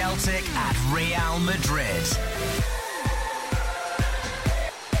is Celtic at Real Madrid.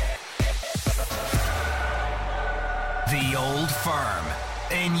 The Old Firm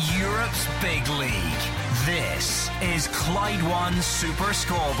in Europe's big league. This is Clyde One Super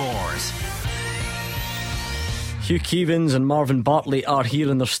Scoreboard. Hugh Keevins and Marvin Bartley are here,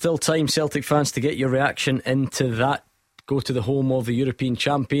 and there's still time, Celtic fans, to get your reaction into that. Go to the home of the European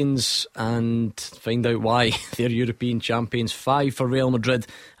champions and find out why they're European champions. 5 for Real Madrid,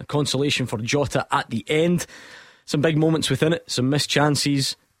 a consolation for Jota at the end. Some big moments within it, some missed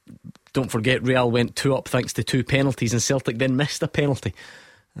chances. Don't forget, Real went 2 up thanks to 2 penalties, and Celtic then missed a penalty.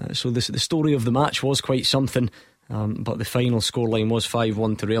 So the story of the match was quite something. But the final scoreline was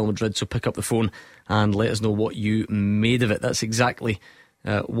 5-1 to Real Madrid. So pick up the phone and let us know what you made of it. That's exactly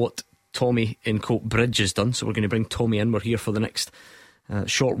what Tommy in Coat Bridge has done. So we're going to bring Tommy in. We're here for the next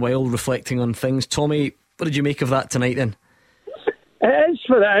short while, reflecting on things. Tommy, what did you make of that tonight then? It's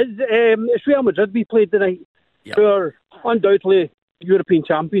what it is. It's Real Madrid we played tonight. Yep. Who are undoubtedly European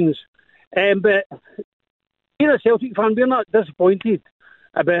champions. But being a Celtic fan, we're not disappointed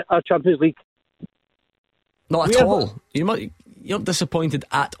about our Champions League. Not at all. You're not disappointed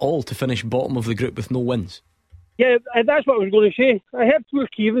at all to finish bottom of the group with no wins. Yeah, that's what I was going to say. I heard Hugh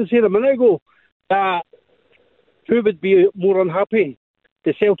Keevins say a minute ago that who would be more unhappy,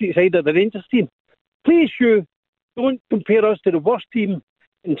 the Celtic side or the Rangers team. Please, Hugh, don't compare us to the worst team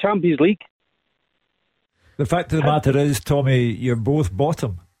in Champions League. The fact of the matter is, Tommy, you're both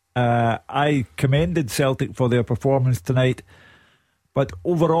bottom. I commended Celtic for their performance tonight, but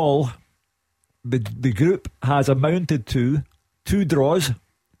overall, the group has amounted to 2 draws,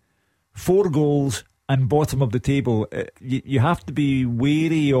 4 goals, and bottom of the table. You have to be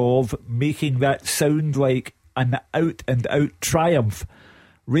wary of making that sound like an out-and-out triumph.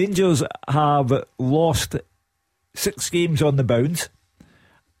 Rangers have lost 6 games on the bounce,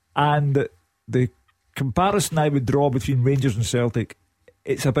 and the comparison I would draw between Rangers and Celtic,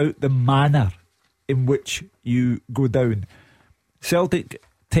 it's about the manner in which you go down. Celtic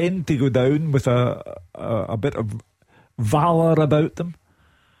tend to go down with a bit of valour about them.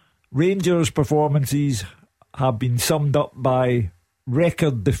 Rangers' performances have been summed up by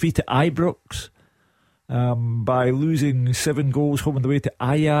record defeat at Ibrox, by losing 7 goals home and away to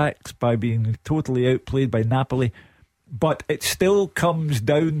Ajax, by being totally outplayed by Napoli. But it still comes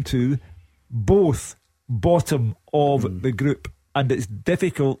down to both bottom of the group, and it's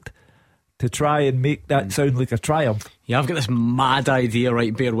difficult to try and make that sound like a triumph. Yeah, I've got this mad idea,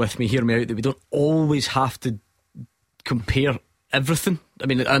 right, bear with me, hear me out, that we don't always have to compare everything. I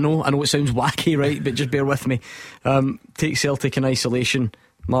mean, I know it sounds wacky, right, but just bear with me. Take Celtic in isolation.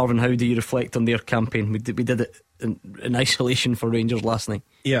 Marvin, how do you reflect on their campaign? We did it in isolation for Rangers last night.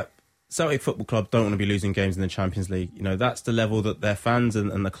 Yeah, Celtic Football Club don't want to be losing games in the Champions League. That's the level that their fans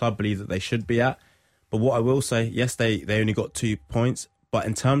and the club believe that they should be at. But what I will say, yes, they only got 2 points, but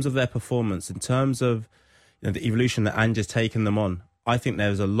in terms of their performance, in terms of the evolution that Ange has taken them on, I think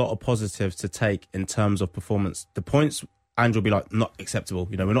there's a lot of positives to take in terms of performance. The points Andrew will be like, not acceptable.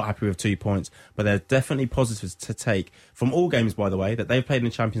 You know, we're not happy with 2 points. But there are definitely positives to take from all games, by the way, that they've played in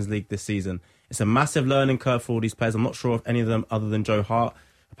the Champions League this season. It's a massive learning curve for all these players. I'm not sure if any of them, other than Joe Hart,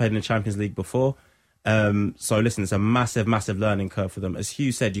 have played in the Champions League before. So listen, it's a massive learning curve for them. As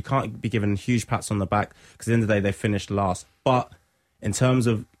Hugh said, you can't be given huge pats on the back because at the end of the day, they finished last. But in terms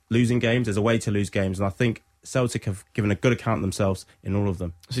of losing games, there's a way to lose games. And I think Celtic have given a good account of themselves in all of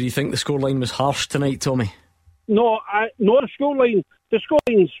them. So do you think the scoreline was harsh tonight, Tommy? No, the scoreline. The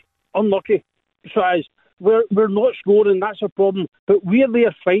scoreline's unlucky. So we're not scoring, that's a problem. But we're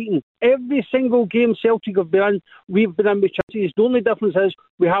there fighting. Every single game Celtic have been in, we've been in with chances. The only difference is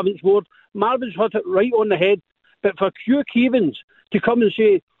we haven't scored. Marvin's hit it right on the head. But for Hugh Keevins to come and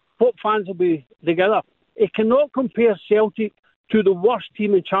say, what fans will be together, it cannot compare Celtic to the worst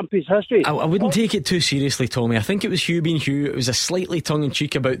team in Champions history. I wouldn't take it too seriously, Tommy. I think it was Hugh being Hugh. It was a slightly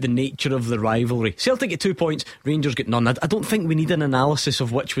tongue-in-cheek about the nature of the rivalry. Celtic get 2 points, Rangers get none. I don't think we need an analysis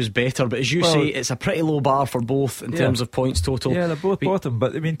of which was better, but as you say, it's a pretty low bar for both in terms of points total. Yeah, they're both bottom.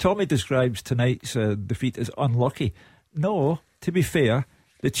 But I mean, Tommy describes tonight's defeat as unlucky. No, to be fair,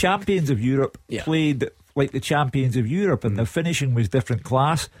 the champions of Europe played like the champions of Europe, and their finishing was different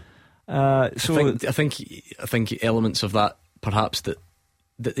class. I think elements of that. Perhaps that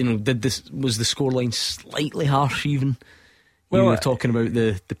was the scoreline slightly harsh even? You were talking about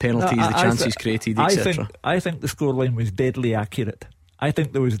the penalties, the chances created, etc. I think the scoreline was deadly accurate. I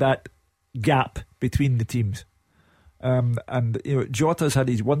think there was that gap between the teams. And Jota's had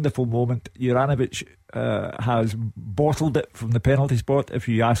his wonderful moment. Juranovic has bottled it from the penalty spot, if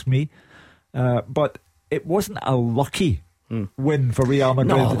you ask me. But it wasn't a lucky win for Real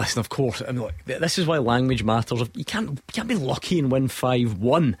Madrid. No, listen, of course. I mean, look, this is why language matters. You can't be lucky and win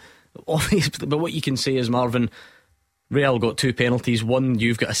 5-1. Obviously, but what you can say is, Marvin, Real got 2 penalties. One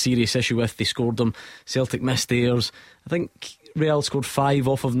you've got a serious issue with. They scored them. Celtic missed theirs. I think Real scored 5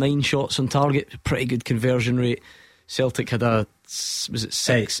 off of 9 shots on target. Pretty good conversion rate. Celtic had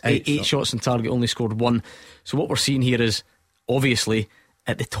eight shots on target, only scored 1. So what we're seeing here is, obviously,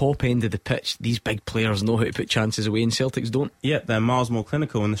 at the top end of the pitch, these big players know how to put chances away, and Celtics don't. Yeah, they're miles more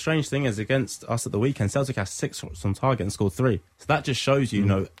clinical. And the strange thing is, against us at the weekend, Celtic has 6 shots on target and scored 3. So that just shows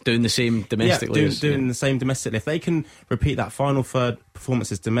you, doing the same domestically. Doing the same domestically. If they can repeat that final third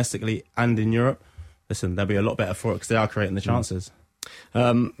performances domestically and in Europe, listen, they'll be a lot better for it because they are creating the chances.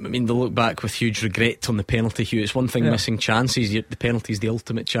 I mean, they look back with huge regret on the penalty, Hugh. It's one thing missing chances. The penalty's the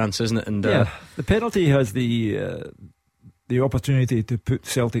ultimate chance, isn't it? And the penalty has the opportunity to put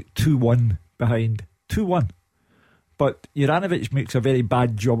Celtic 2-1 behind. 2-1. But Juranovic makes a very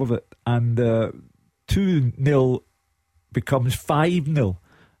bad job of it, and 2-0 becomes 5-0,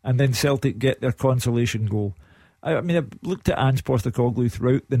 and then Celtic get their consolation goal. I mean, I've looked at Ange Postecoglou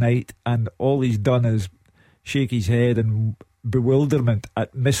throughout the night, and all he's done is shake his head in bewilderment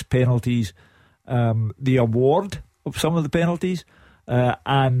at missed penalties, the award of some of the penalties,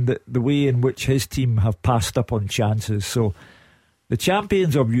 and the way in which his team have passed up on chances. So the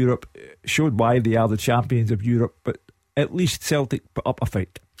champions of Europe showed why they are the champions of Europe, but at least Celtic put up a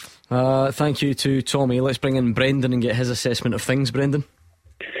fight. Thank you to Tommy. Let's bring in Brendan and get his assessment of things. Brendan,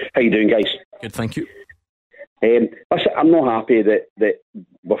 how you doing, guys? Good, thank you. Listen, I'm not happy that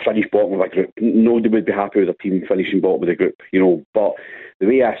we're finished bottom of a group. Nobody would be happy with a team finishing bottom of the group, but the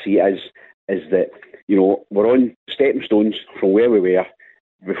way I see it is that we're on stepping stones from where we were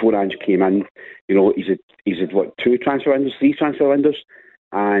before Ange came in. He's had what, 3 transfer windows,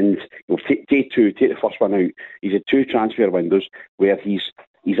 and take the first one out. He's had 2 transfer windows where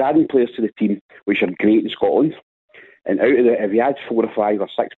he's adding players to the team which are great in Scotland, and out of if he adds 4 or 5 or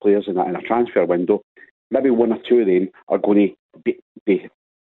 6 players in a transfer window, maybe 1 or 2 of them are going to be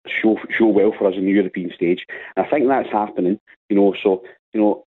show well for us in the European stage. And I think that's happening. So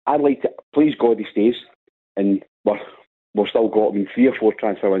I'd like to, please God, he stays, and we've still got 3 or 4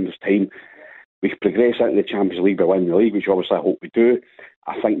 transfer windows time. We progress into the Champions League by winning the league, which obviously I hope we do.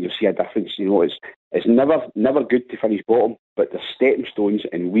 I think you'll see a difference. It's never good to finish bottom, but they're stepping stones,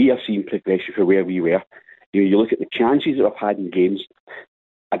 and we are seeing progression from where we were. You look at the chances that we've had in games.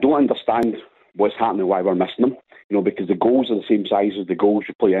 I don't understand what's happening, why we're missing them, because the goals are the same size as the goals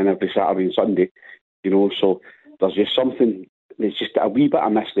you play in every Saturday and Sunday, so there's just something, there's just a wee bit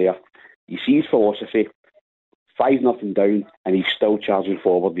of miss there. You see his philosophy, 5-0 down, and he's still charging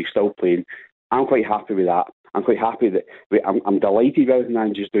forward, he's still playing. I'm quite happy with that. I'm quite happy that I'm delighted with everything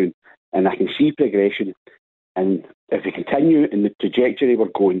Ange's doing, and I can see progression, and if we continue in the trajectory we're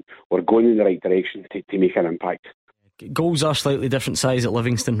going in the right direction to make an impact. Goals are slightly different size at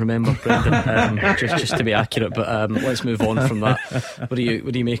Livingston, remember, Brendan? just to be accurate, but let's move on from that. What do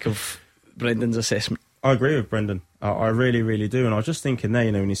you make of Brendan's assessment? I agree with Brendan. I really, really do. And I was just thinking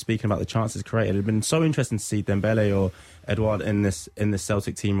there, when you're speaking about the chances created, it'd been so interesting to see Dembele or Edouard in this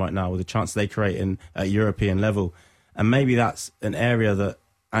Celtic team right now with the chances they create at European level. And maybe that's an area that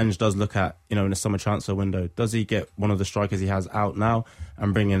Ange does look at, in the summer transfer window. Does he get one of the strikers he has out now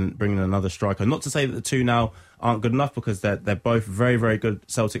and bring in another striker? Not to say that the two now aren't good enough, because they're both very, very good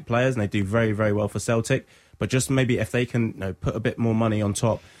Celtic players and they do very, very well for Celtic. But just maybe if they can put a bit more money on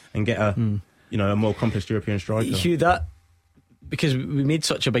top and get a more accomplished European striker. Hugh, that, because we made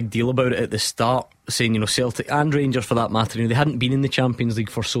such a big deal about it at the start, saying Celtic and Rangers for that matter, they hadn't been in the Champions League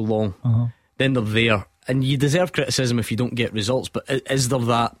for so long. Then they're there, and you deserve criticism if you don't get results. But is there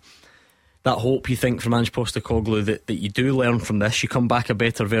that hope, you think, from Ange Postecoglou that you do learn from this, you come back a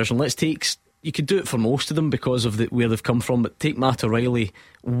better version? You could do it for most of them because of where they've come from, but take Matt O'Reilly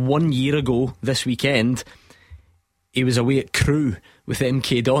 1 year ago this weekend. He was away at Crewe with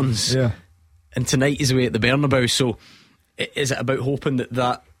MK Dons, and tonight he's away at the Bernabeu. So is it about hoping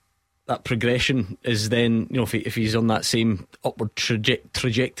that progression is then, if he's on that same upward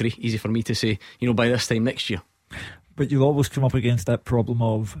trajectory, easy for me to say, by this time next year? But you'll always come up against that problem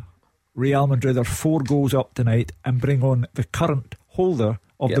of Real Madrid are 4 goals up tonight and bring on the current holder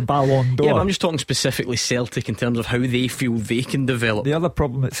of the Ballon d'Or. Yeah, but I'm just talking specifically Celtic in terms of how they feel they can develop. The other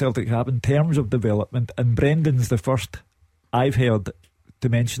problem that Celtic have in terms of development, and Brendan's the first I've heard to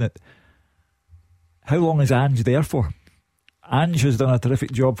mention it, how long is Ange there for? Ange has done a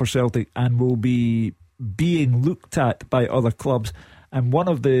terrific job for Celtic and will be being looked at by other clubs. And one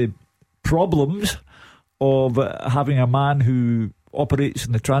of the problems of having a man who operates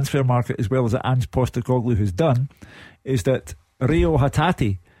in the transfer market as well as Ange Postecoglou has done is that Rio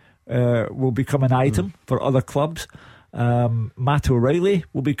Hatate will become an item for other clubs. Matt O'Reilly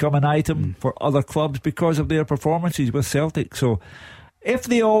will become an item for other clubs because of their performances with Celtic. So if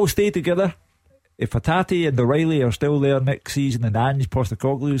they all stay together, if Hatate and O'Reilly are still there next season and Ange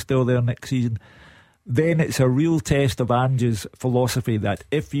Postecoglou is still there next season, then it's a real test of Ange's philosophy that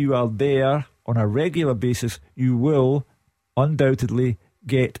if you are there on a regular basis, you will undoubtedly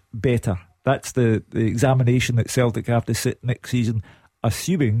get better. That's the examination that Celtic have to sit next season,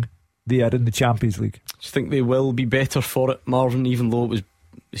 assuming they are in the Champions League. Do you think they will be better for it, Marvin, even though it was,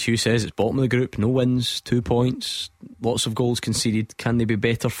 as Hugh says, it's bottom of the group, no wins, 2 points, lots of goals conceded? Can they be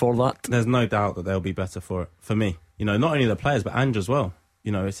better for that? There's no doubt that they'll be better for it, for me. Not only the players, but Ange as well.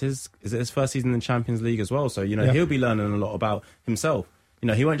 It's his first season in the Champions League as well, so he'll be learning a lot about himself.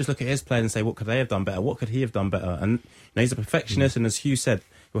 He won't just look at his players and say, what could they have done better, what could he have done better? And he's a perfectionist, and as Hugh said,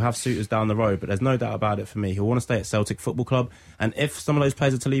 he'll have suitors down the road, but there's no doubt about it for me. He'll want to stay at Celtic Football Club, and if some of those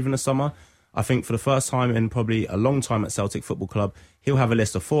players are to leave in the summer, I think for the first time in probably a long time at Celtic Football Club, he'll have a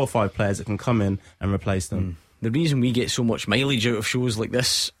list of 4 or 5 players that can come in and replace them. The reason we get so much mileage out of shows like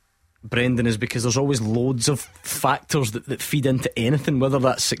this, Brendan, is because there's always loads of factors that feed into anything, whether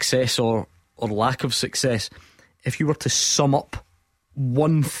that's success or lack of success. If you were to sum up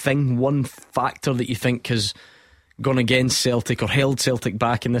one factor that you think has gone against Celtic or held Celtic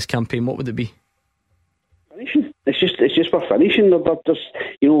back in this campaign, what would it be? Finishing. It's just for finishing. They're just,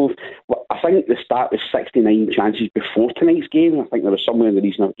 I think the start was 69 chances before tonight's game. I think there was somewhere in the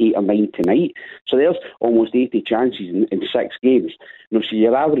region of 8 or 9 tonight. So there's almost 80 chances in 6 games. So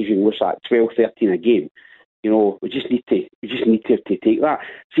you're averaging, what's that, 12, 13 a game. We just need to take that.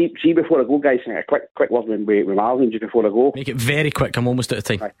 See before I go, guys, a quick word with Marvin just before I go. Make it very quick. I'm almost out of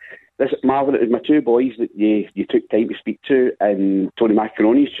time. Right. Marvin, it was my 2 boys that you took time to speak to, and Tony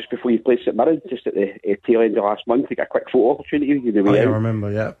Macaroni's just before you played St Mirren, just at the tail end of last month. You got a quick photo opportunity. I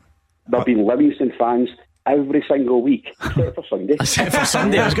remember, yeah. There have been Livingston fans every single week, except for Sunday. Except for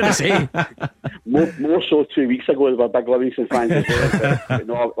Sunday, I was going to say. more so 2 weeks ago, there were big Livingston fans as well. But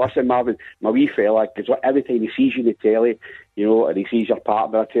no, listen, Marvin, my wee fella, because every time he sees you in the telly, and he sees your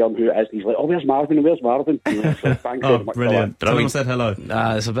partner, I tell him who it is, and he's like, oh, where's Marvin? So thanks very much. Brilliant. Someone said hello.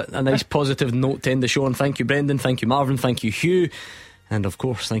 It's a nice positive note to end the show, and thank you, Brendan, thank you, Marvin, thank you, Hugh, and of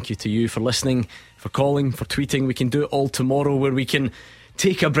course thank you to you for listening, for calling, for tweeting. We can do it all tomorrow, where we can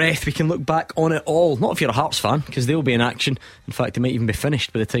take a breath, we can look back on it all. Not if you're a Hearts fan, because they'll be in action. In fact, they might even be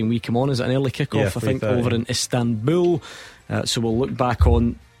finished by the time we come on. Is it an early kick-off? I think over in Istanbul. So we'll look back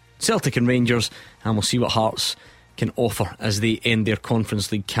on Celtic and Rangers, and we'll see what Hearts can offer as they end their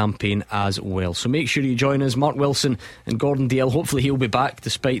Conference League campaign as well. So make sure you join us. Mark Wilson and Gordon Dalziel, hopefully he'll be back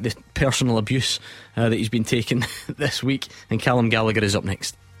despite the personal abuse that he's been taking this week, and Callum Gallagher is up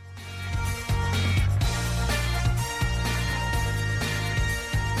next.